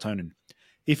increase melatonin.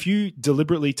 If you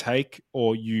deliberately take,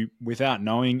 or you, without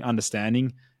knowing,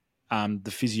 understanding,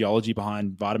 the physiology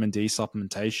behind vitamin D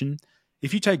supplementation.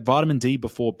 If you take vitamin D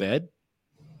before bed,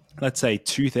 let's say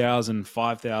 2,000,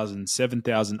 5,000,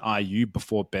 7,000 IU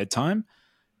before bedtime,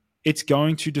 it's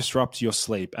going to disrupt your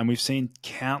sleep. And we've seen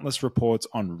countless reports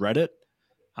on Reddit,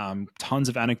 tons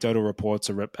of anecdotal reports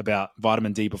about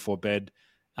vitamin D before bed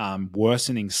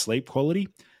worsening sleep quality.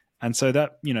 And so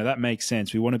that, that makes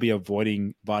sense. We want to be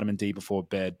avoiding vitamin D before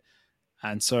bed.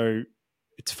 And so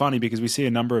it's funny because we see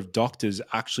a number of doctors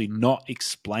actually not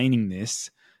explaining this.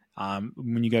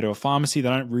 When you go to a pharmacy, they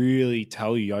don't really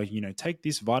tell you, take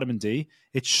this vitamin D.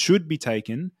 It should be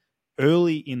taken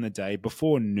early in the day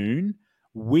before noon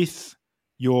with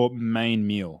your main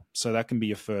meal. So that can be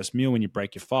your first meal when you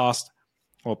break your fast,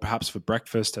 or perhaps for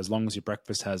breakfast, as long as your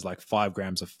breakfast has like 5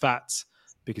 grams of fats,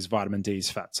 because vitamin D is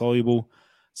fat soluble.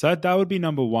 So that would be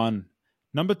number one.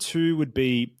 Number two would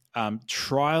be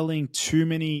trialing too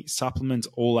many supplements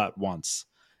all at once.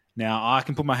 Now, I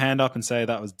can put my hand up and say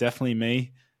that was definitely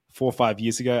me. 4 or 5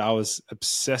 years ago, I was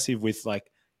obsessive with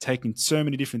like taking so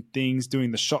many different things,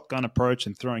 doing the shotgun approach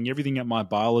and throwing everything at my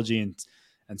biology and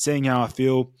seeing how I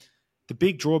feel. The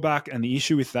big drawback and the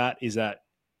issue with that is that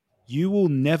you will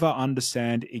never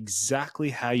understand exactly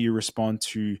how you respond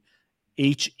to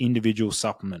each individual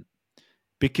supplement.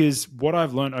 Because what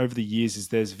I've learned over the years is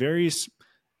there's various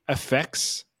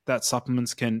effects that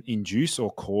supplements can induce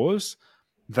or cause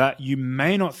that you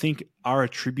may not think are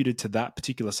attributed to that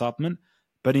particular supplement,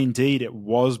 but indeed it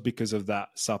was because of that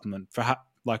supplement.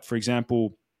 For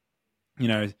example,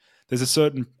 there's a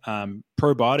certain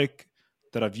probiotic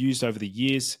that I've used over the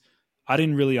years. I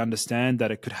didn't really understand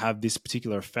that it could have this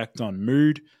particular effect on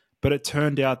mood, but it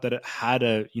turned out that it had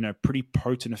a pretty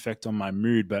potent effect on my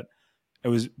mood. But it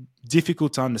was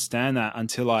difficult to understand that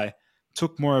until I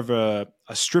took more of a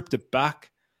stripped it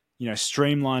back,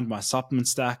 streamlined my supplement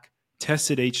stack,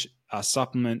 tested each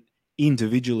supplement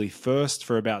individually first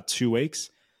for about 2 weeks.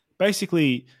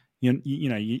 Basically,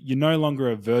 you're no longer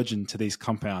a virgin to these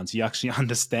compounds. You actually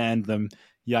understand them.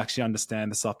 You actually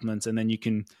understand the supplements, and then you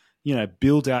can,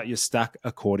 build out your stack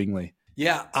accordingly.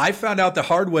 Yeah, I found out the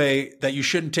hard way that you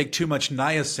shouldn't take too much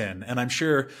niacin. And I'm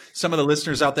sure some of the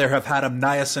listeners out there have had a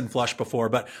niacin flush before,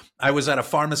 but I was at a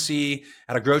pharmacy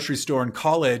at a grocery store in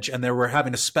college, and they were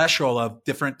having a special of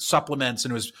different supplements,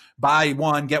 and it was buy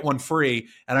one, get one free.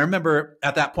 And I remember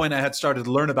at that point I had started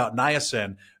to learn about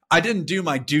niacin. I didn't do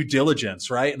my due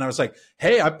diligence, right? And I was like,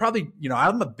 hey, I probably,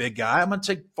 I'm a big guy. I'm going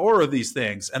to take 4 of these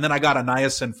things. And then I got a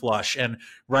niacin flush, and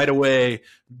right away,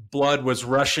 blood was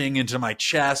rushing into my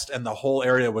chest and the whole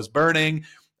area was burning.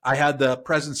 I had the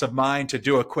presence of mind to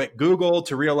do a quick Google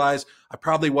to realize I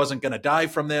probably wasn't going to die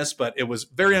from this, but it was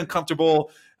very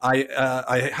uncomfortable.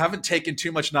 I haven't taken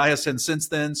too much niacin since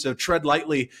then, so tread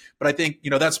lightly. But I think,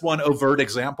 that's one overt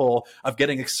example of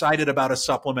getting excited about a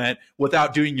supplement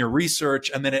without doing your research,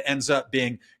 and then it ends up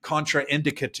being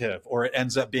contraindicative, or it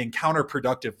ends up being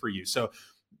counterproductive for you. So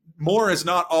more is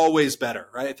not always better,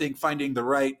 right? I think finding the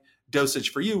right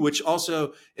dosage for you, which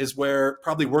also is where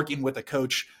probably working with a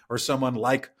coach or someone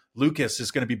like Lucas is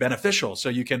going to be beneficial. So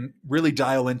you can really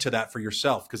dial into that for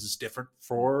yourself, because it's different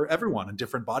for everyone and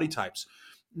different body types.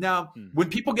 Now, when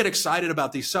people get excited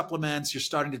about these supplements, you're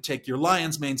starting to take your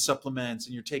lion's mane supplements,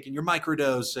 and you're taking your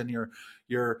microdose and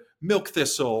your milk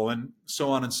thistle and so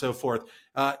on and so forth.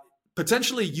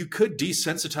 Potentially, you could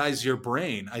desensitize your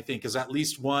brain, I think, is at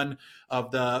least one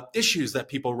of the issues that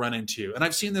people run into. And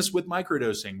I've seen this with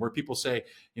microdosing, where people say,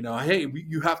 hey,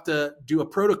 you have to do a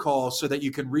protocol so that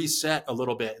you can reset a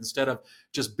little bit instead of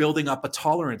just building up a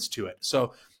tolerance to it.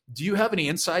 So do you have any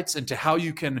insights into how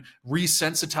you can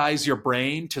resensitize your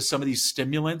brain to some of these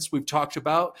stimulants we've talked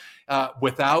about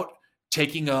without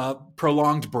taking a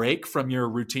prolonged break from your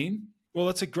routine? Well,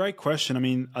 that's a great question. I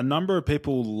mean, a number of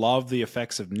people love the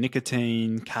effects of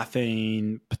nicotine,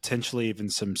 caffeine, potentially even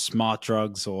some smart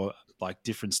drugs or like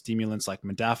different stimulants like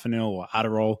modafinil or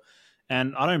Adderall.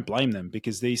 And I don't blame them,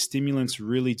 because these stimulants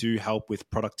really do help with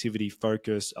productivity,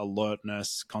 focus,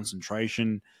 alertness,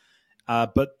 concentration.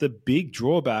 But the big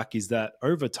drawback is that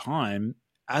over time,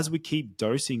 as we keep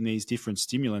dosing these different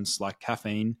stimulants like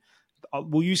caffeine,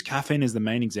 we'll use caffeine as the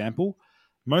main example.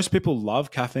 Most people love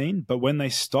caffeine, but when they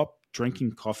stop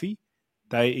drinking coffee,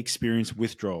 they experience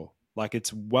withdrawal. Like,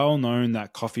 it's well known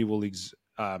that coffee will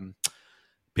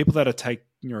people that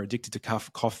are addicted to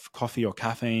coffee or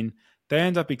caffeine, they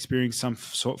end up experiencing some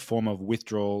sort of form of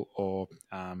withdrawal or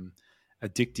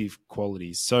addictive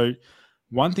qualities. So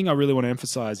one thing I really want to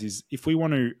emphasize is if we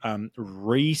want to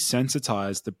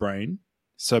resensitize the brain,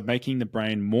 so making the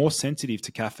brain more sensitive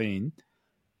to caffeine,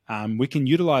 we can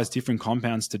utilize different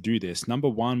compounds to do this. Number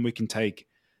one, we can take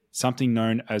something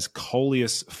known as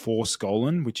coleus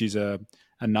forskolin, which is a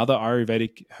another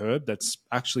Ayurvedic herb that's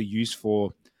actually used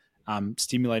for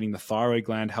stimulating the thyroid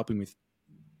gland, helping with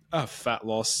fat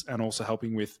loss, and also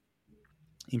helping with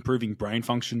improving brain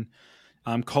function.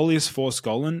 Coleus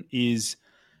forskolin is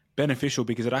beneficial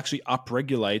because it actually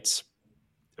upregulates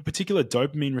a particular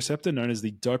dopamine receptor known as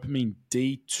the dopamine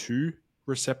D2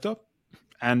 receptor.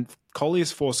 And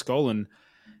Coleus forskolin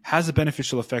has a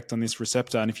beneficial effect on this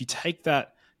receptor. And if you take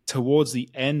that towards the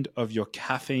end of your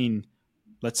caffeine,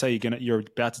 let's say you're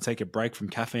about to take a break from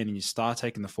caffeine and you start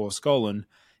taking the forskolin,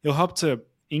 it'll help to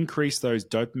increase those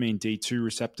dopamine D2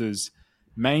 receptors,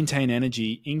 maintain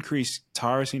energy, increase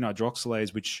tyrosine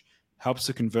hydroxylase, which helps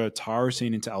to convert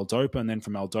tyrosine into L-DOPA, and then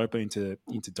from L-DOPA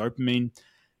into dopamine.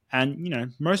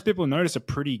 And, most people notice a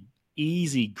pretty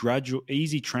easy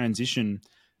transition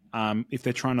if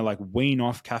they're trying to like wean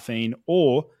off caffeine,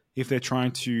 or if they're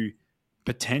trying to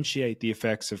potentiate the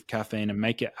effects of caffeine and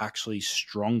make it actually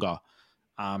stronger.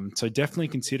 So definitely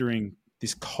considering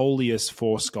this Coleus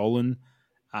forskolin,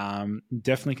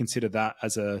 definitely consider that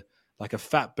as a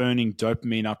fat burning,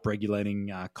 dopamine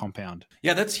upregulating compound.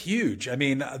 Yeah, that's huge. I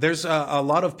mean, there's a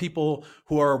lot of people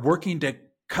who are working to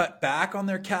cut back on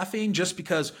their caffeine just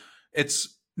because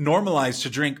it's normalized to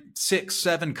drink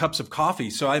 6-7 cups of coffee.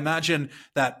 So I imagine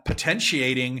that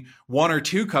potentiating 1 or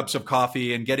 2 cups of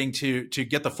coffee and getting to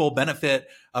get the full benefit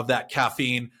of that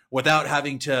caffeine without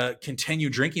having to continue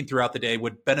drinking throughout the day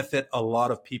would benefit a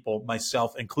lot of people,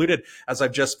 myself included, as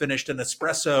I've just finished an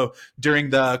espresso during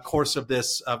the course of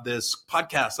this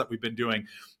podcast that we've been doing.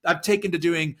 I've taken to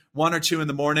doing 1 or 2 in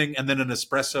the morning and then an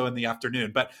espresso in the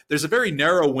afternoon. But there's a very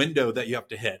narrow window that you have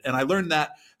to hit. And I learned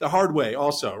that the hard way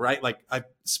also, right? Like I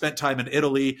spent time in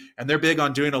Italy and they're big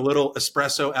on doing a little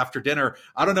espresso after dinner.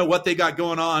 I don't know what they got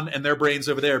going on in their brains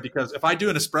over there, because if I do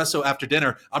an espresso after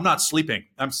dinner, I'm not sleeping.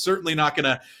 I'm certainly not going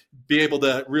to be able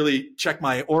to really check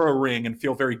my Oura ring and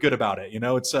feel very good about it.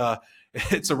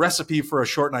 It's a recipe for a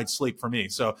short night's sleep for me.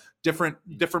 So different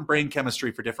brain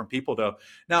chemistry for different people though.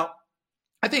 Now,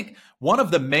 I think one of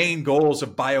the main goals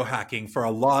of biohacking for a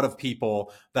lot of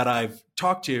people that I've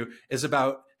talked to is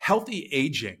about healthy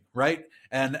aging, right?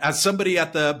 And as somebody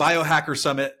at the Biohacker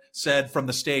Summit said from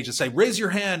the stage, to say, raise your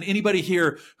hand, anybody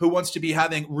here who wants to be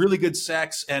having really good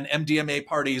sex and MDMA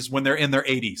parties when they're in their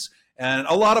 80s. And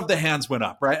a lot of the hands went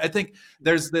up, right? I think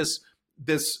there's this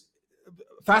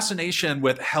fascination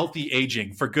with healthy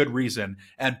aging for good reason,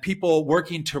 and people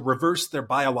working to reverse their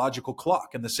biological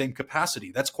clock in the same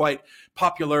capacity. That's quite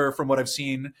popular from what I've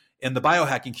seen in the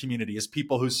biohacking community, is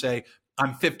people who say,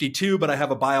 I'm 52, but I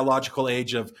have a biological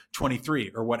age of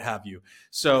 23 or what have you.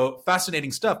 So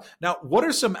fascinating stuff. Now, what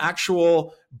are some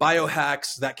actual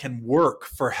biohacks that can work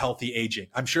for healthy aging?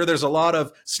 I'm sure there's a lot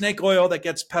of snake oil that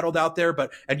gets peddled out there,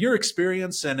 but in your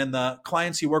experience and in the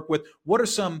clients you work with, what are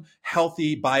some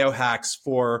healthy biohacks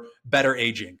for better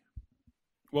aging?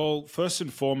 Well, first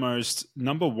and foremost,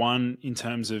 number one, in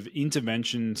terms of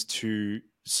interventions to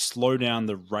slow down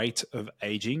the rate of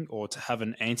aging or to have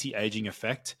an anti-aging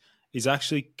effect, is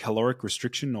actually caloric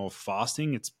restriction or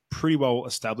fasting. It's pretty well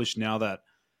established now that,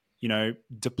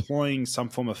 deploying some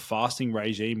form of fasting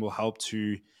regime will help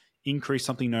to increase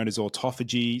something known as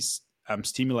autophagy,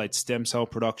 stimulate stem cell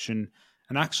production,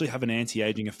 and actually have an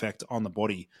anti-aging effect on the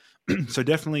body. So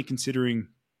definitely considering,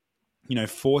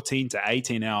 14 to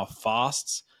 18 hour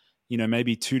fasts,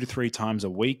 maybe 2 to 3 times a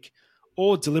week,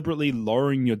 or deliberately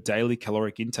lowering your daily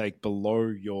caloric intake below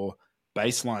your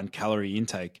baseline calorie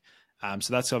intake.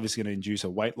 So that's obviously going to induce a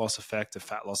weight loss effect, a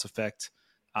fat loss effect.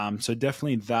 So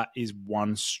definitely that is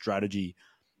one strategy.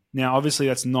 Now, obviously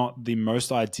that's not the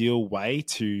most ideal way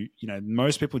to,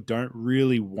 most people don't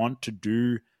really want to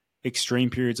do extreme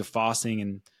periods of fasting.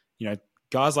 And,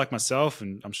 guys like myself,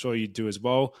 and I'm sure you do as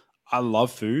well, I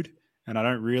love food and I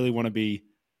don't really want to be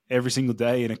every single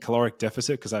day in a caloric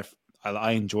deficit, because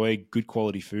I enjoy good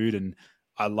quality food and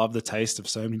I love the taste of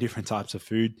so many different types of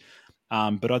food.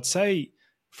 But I'd say,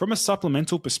 from a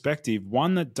supplemental perspective,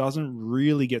 one that doesn't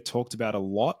really get talked about a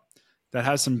lot, that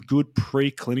has some good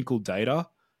preclinical data,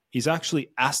 is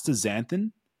actually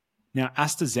astaxanthin. Now,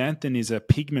 astaxanthin is a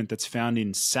pigment that's found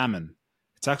in salmon.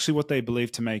 It's actually what they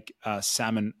believe to make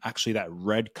salmon actually that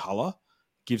red color,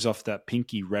 gives off that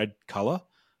pinky red color.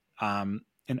 And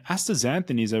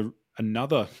astaxanthin is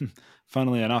another,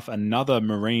 funnily enough, another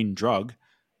marine drug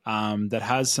that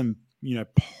has some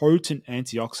potent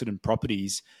antioxidant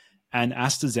properties. And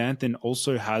astaxanthin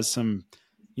also has some,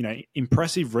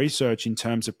 impressive research in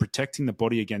terms of protecting the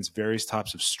body against various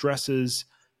types of stresses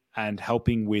and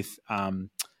helping with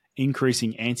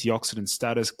increasing antioxidant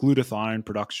status, glutathione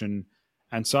production.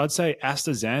 And so I'd say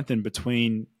astaxanthin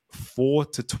between 4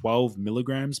 to 12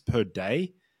 milligrams per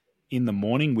day in the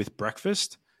morning with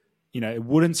breakfast it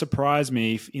wouldn't surprise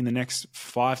me if in the next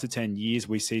 5 to 10 years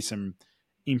we see some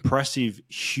impressive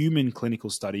human clinical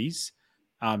studies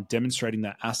demonstrating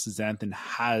that astaxanthin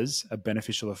has a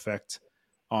beneficial effect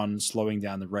on slowing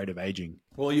down the rate of aging.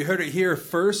 Well, you heard it here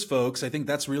first, folks. I think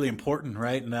that's really important,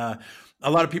 right? And a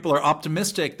lot of people are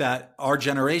optimistic that our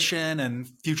generation and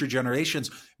future generations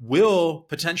will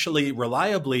potentially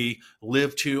reliably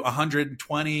live to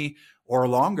 120 or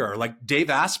longer. Like Dave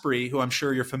Asprey, who I'm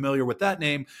sure you're familiar with that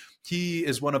name, he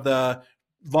is one of the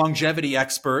longevity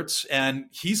experts, and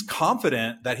he's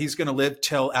confident that he's going to live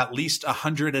till at least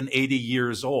 180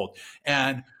 years old.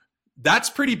 And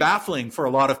that's pretty baffling for a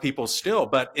lot of people still.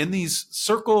 But in these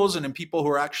circles and in people who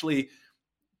are actually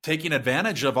taking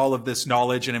advantage of all of this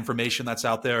knowledge and information that's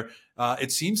out there,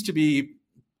 it seems to be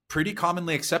pretty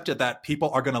commonly accepted that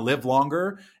people are going to live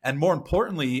longer. And more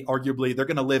importantly, arguably, they're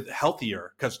going to live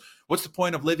healthier. Because what's the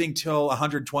point of living till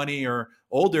 120 or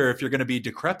older if you're going to be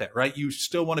decrepit, right? You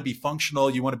still want to be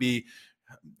functional. You want to be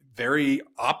very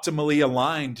optimally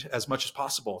aligned as much as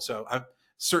possible. So I'm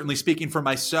certainly speaking for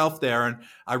myself there. And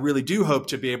I really do hope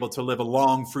to be able to live a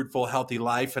long, fruitful, healthy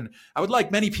life. And I would like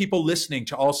many people listening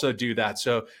to also do that.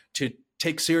 So to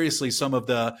take seriously some of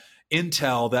the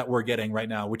intel that we're getting right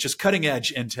now, which is cutting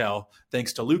edge intel,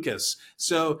 thanks to Lucas.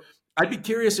 So I'd be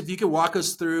curious if you could walk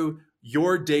us through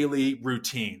your daily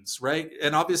routines, right?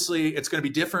 And obviously it's going to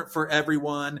be different for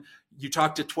everyone. You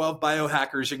talk to 12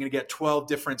 biohackers, you're going to get 12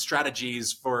 different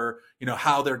strategies for,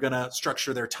 how they're going to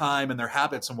structure their time and their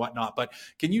habits and whatnot. But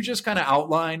can you just kind of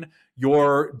outline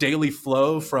your daily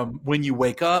flow from when you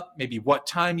wake up, maybe what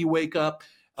time you wake up,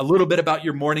 a little bit about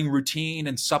your morning routine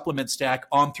and supplement stack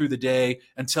on through the day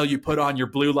until you put on your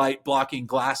blue light blocking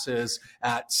glasses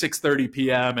at 6:30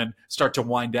 p.m. and start to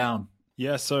wind down?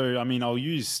 Yeah. So, I'll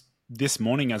use this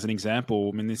morning as an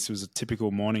example. This was a typical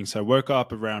morning. So I woke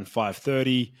up around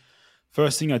 5:30.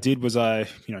 First thing I did was I,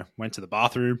 went to the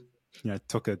bathroom,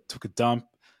 took a dump.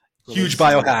 Huge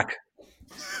biohack.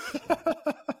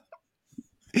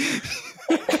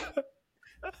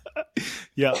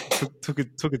 Yeah, took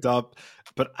a dump.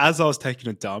 But as I was taking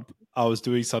a dump, I was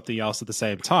doing something else at the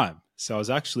same time. So I was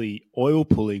actually oil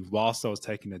pulling whilst I was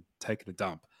taking a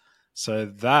dump. So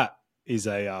that is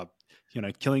a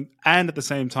killing. And at the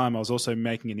same time, I was also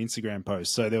making an Instagram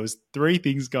post. So there was 3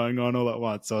 things going on all at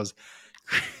once. So I was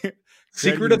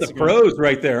secret of the pros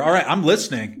right there. All right, I'm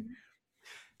listening.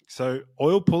 So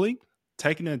oil pulling,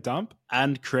 taking a dump,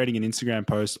 and creating an Instagram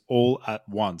post all at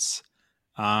once.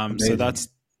 So that's,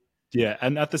 yeah.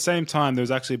 And at the same time, there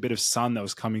was actually a bit of sun that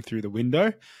was coming through the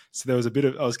window. So there was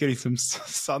I was getting some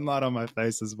sunlight on my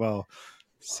face as well.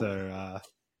 So,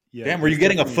 yeah. Damn, were you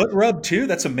getting a foot rub too?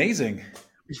 That's amazing.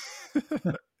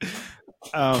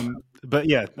 But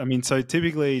yeah, so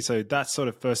typically, that's sort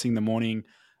of first thing in the morning.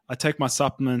 I take my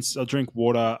supplements, I'll drink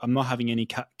water. I'm not having any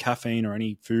caffeine or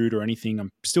any food or anything. I'm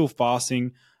still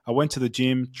fasting. I went to the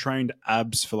gym, trained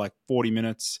abs for like 40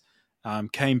 minutes,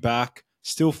 came back,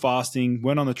 still fasting,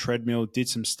 went on the treadmill, did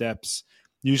some steps.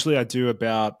 Usually I do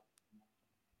about,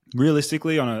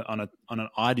 realistically on an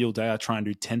ideal day, I try and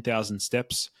do 10,000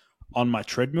 steps on my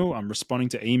treadmill. I'm responding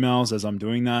to emails as I'm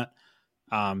doing that.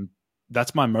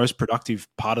 That's my most productive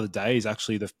part of the day, is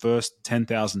actually the first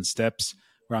 10,000 steps,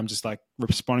 where I'm just like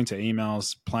responding to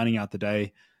emails, planning out the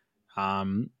day.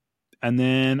 And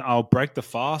then I'll break the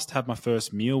fast, have my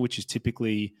first meal, which is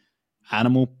typically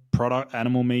animal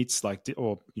meats,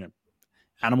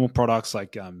 animal products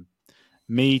like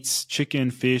meats,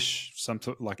 chicken, fish,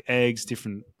 like eggs,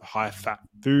 different high fat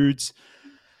foods.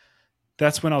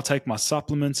 That's when I'll take my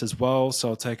supplements as well. So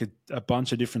I'll take a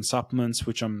bunch of different supplements,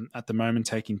 which I'm at the moment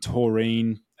taking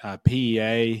taurine,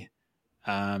 PEA.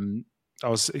 I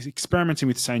was experimenting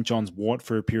with St. John's wort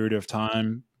for a period of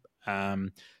time,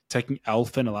 taking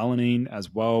L-phenylalanine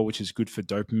as well, which is good for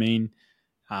dopamine.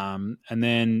 And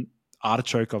then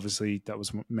artichoke, obviously, that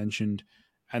was mentioned.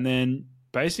 And then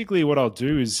basically what I'll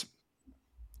do is,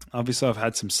 obviously I've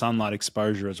had some sunlight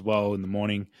exposure as well in the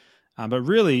morning. But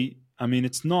really,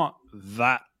 it's not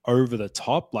that over the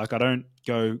top. Like, I don't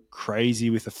go crazy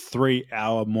with a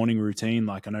 3-hour morning routine.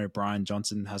 Like, I know Brian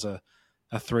Johnson has a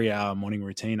 3-hour morning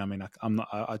routine.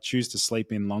 I choose to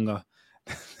sleep in longer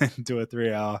than do a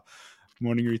 3-hour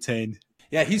morning routine.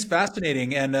 Yeah, he's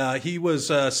fascinating. And he was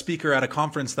a speaker at a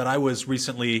conference that I was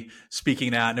recently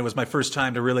speaking at. And it was my first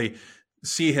time to really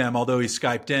see him, although he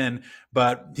Skyped in.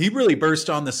 But he really burst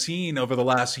on the scene over the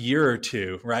last year or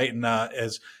two, right? And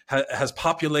has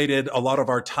populated a lot of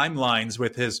our timelines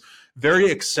with his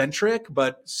very eccentric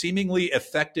but seemingly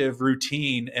effective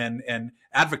routine and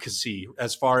advocacy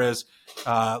as far as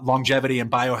longevity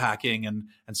and biohacking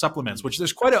and supplements, which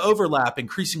there's quite an overlap,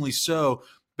 increasingly so,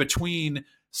 between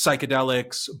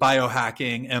psychedelics,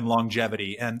 biohacking, and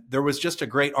longevity. And there was just a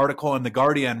great article in The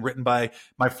Guardian written by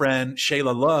my friend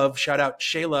Shayla Love, shout out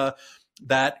Shayla,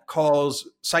 that calls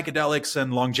psychedelics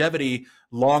and longevity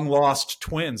long lost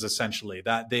twins, essentially,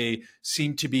 that they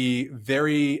seem to be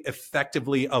very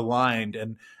effectively aligned.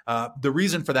 And the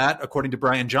reason for that, according to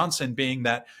Brian Johnson, being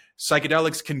that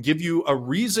psychedelics can give you a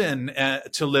reason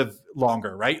to live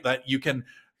longer, right? That you can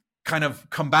kind of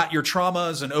combat your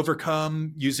traumas and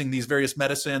overcome using these various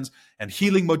medicines and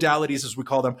healing modalities, as we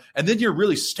call them. And then you're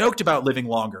really stoked about living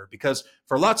longer, because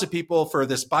for lots of people, for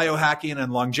this biohacking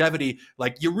and longevity,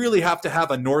 like, you really have to have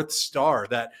a North Star,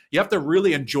 that you have to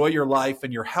really enjoy your life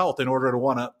and your health in order to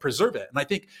want to preserve it. And I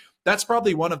think that's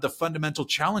probably one of the fundamental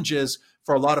challenges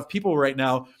for a lot of people right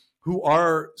now who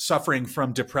are suffering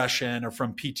from depression or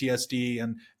from PTSD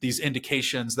and these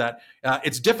indications that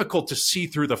it's difficult to see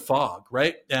through the fog,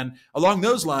 right? And along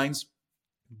those lines,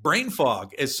 brain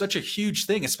fog is such a huge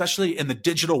thing, especially in the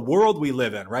digital world we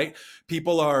live in, right?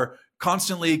 People are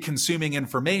constantly consuming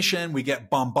information. We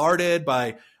get bombarded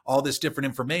by all this different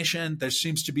information. There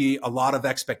seems to be a lot of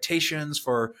expectations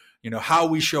for, how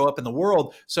we show up in the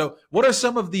world. So what are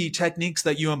some of the techniques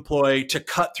that you employ to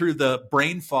cut through the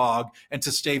brain fog and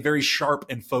to stay very sharp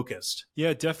and focused?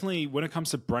 Yeah, definitely. When it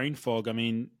comes to brain fog, I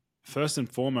mean, first and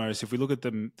foremost, if we look at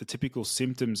the typical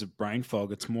symptoms of brain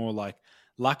fog, it's more like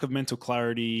lack of mental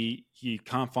clarity. You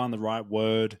can't find the right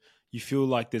word. You feel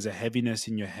like there's a heaviness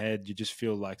in your head. You just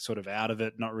feel like sort of out of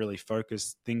it, not really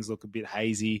focused. Things look a bit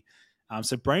hazy.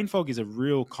 So brain fog is a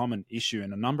real common issue,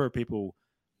 and a number of people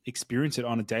experience it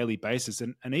on a daily basis.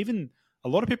 And even a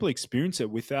lot of people experience it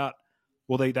without,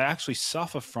 they actually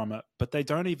suffer from it, but they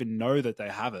don't even know that they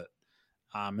have it.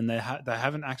 And they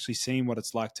haven't actually seen what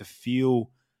it's like to feel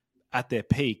at their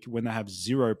peak when they have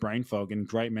zero brain fog and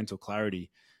great mental clarity.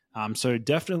 So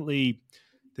definitely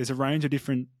there's a range of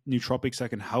different nootropics that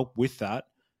can help with that.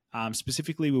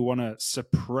 Specifically, we want to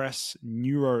suppress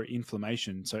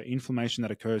neuroinflammation, so inflammation that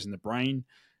occurs in the brain.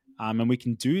 And we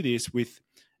can do this with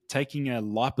taking a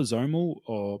liposomal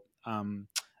or an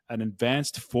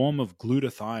advanced form of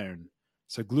glutathione.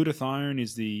 So glutathione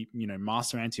is the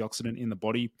master antioxidant in the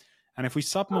body. And if we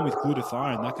supplement with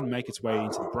glutathione, that can make its way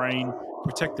into the brain,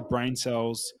 protect the brain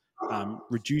cells,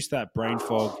 reduce that brain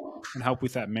fog, and help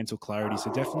with that mental clarity.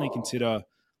 So definitely consider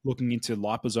looking into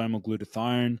liposomal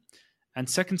glutathione. And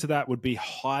second to that would be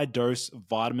high-dose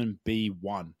vitamin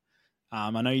B1. I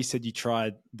know you said you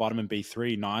tried vitamin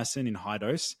B3, niacin, in high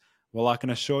dose. Well, I can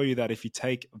assure you that if you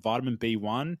take vitamin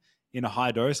B1 in a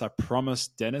high dose, I promise,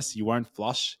 Dennis, you won't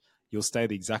flush. You'll stay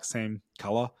the exact same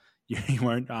color. You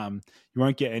won't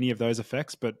get any of those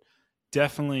effects. But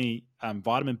definitely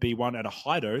vitamin B1 at a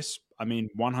high dose,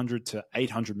 100 to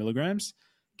 800 milligrams,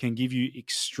 can give you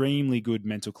extremely good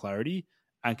mental clarity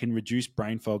and can reduce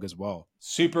brain fog as well.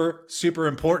 Super, super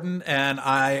important. And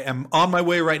I am on my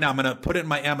way right now. I'm going to put it in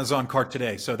my Amazon cart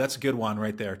today. So that's a good one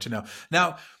right there to know.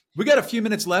 Now, we got a few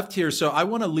minutes left here. So I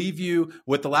want to leave you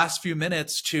with the last few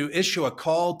minutes to issue a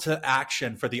call to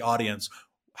action for the audience.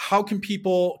 How can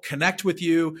people connect with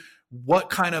you? What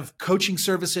kind of coaching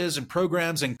services and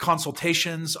programs and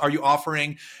consultations are you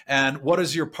offering? And what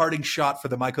is your parting shot for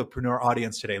the Mycopreneur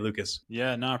audience today, Lucas?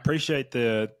 Yeah, no, I appreciate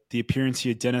the appearance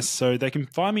here, Dennis. So they can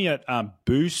find me at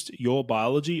Boost Your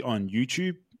Biology on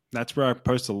YouTube. That's where I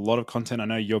post a lot of content. I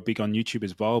know you're big on YouTube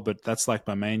as well, but that's like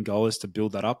my main goal is to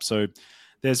build that up. So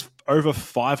there's over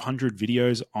 500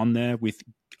 videos on there with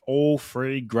all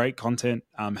free, great content,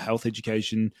 health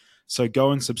education. So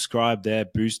go and subscribe there,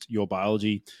 Boost Your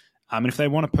Biology. And if they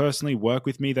want to personally work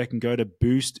with me, they can go to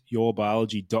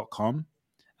boostyourbiology.com.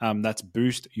 That's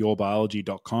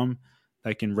boostyourbiology.com.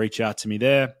 They can reach out to me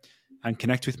there and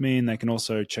connect with me, and they can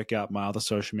also check out my other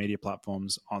social media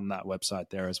platforms on that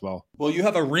website there as well. Well, you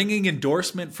have a ringing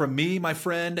endorsement from me, my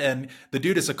friend, and the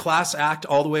dude is a class act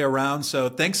all the way around. So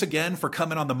thanks again for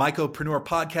coming on the Mycopreneur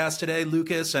podcast today,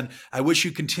 Lucas, and I wish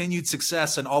you continued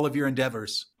success in all of your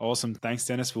endeavors. Awesome. Thanks,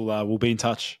 Dennis. We'll be in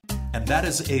touch. And that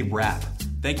is a wrap.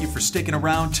 Thank you for sticking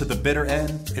around to the bitter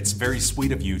end. It's very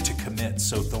sweet of you to commit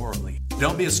so thoroughly.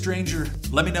 Don't be a stranger.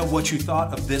 Let me know what you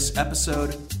thought of this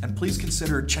episode, and please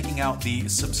consider checking out the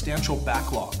substantial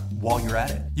backlog while you're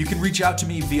at it. You can reach out to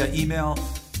me via email,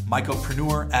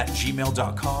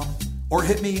 mycopreneur@gmail.com, or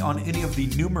hit me on any of the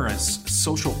numerous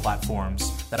social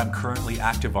platforms that I'm currently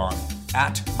active on.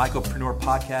 @Mycopreneur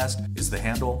Podcast is the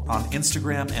handle on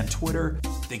Instagram and Twitter.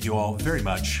 Thank you all very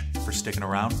much for sticking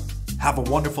around. Have a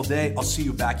wonderful day. I'll see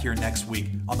you back here next week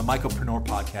on the Mycopreneur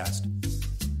Podcast.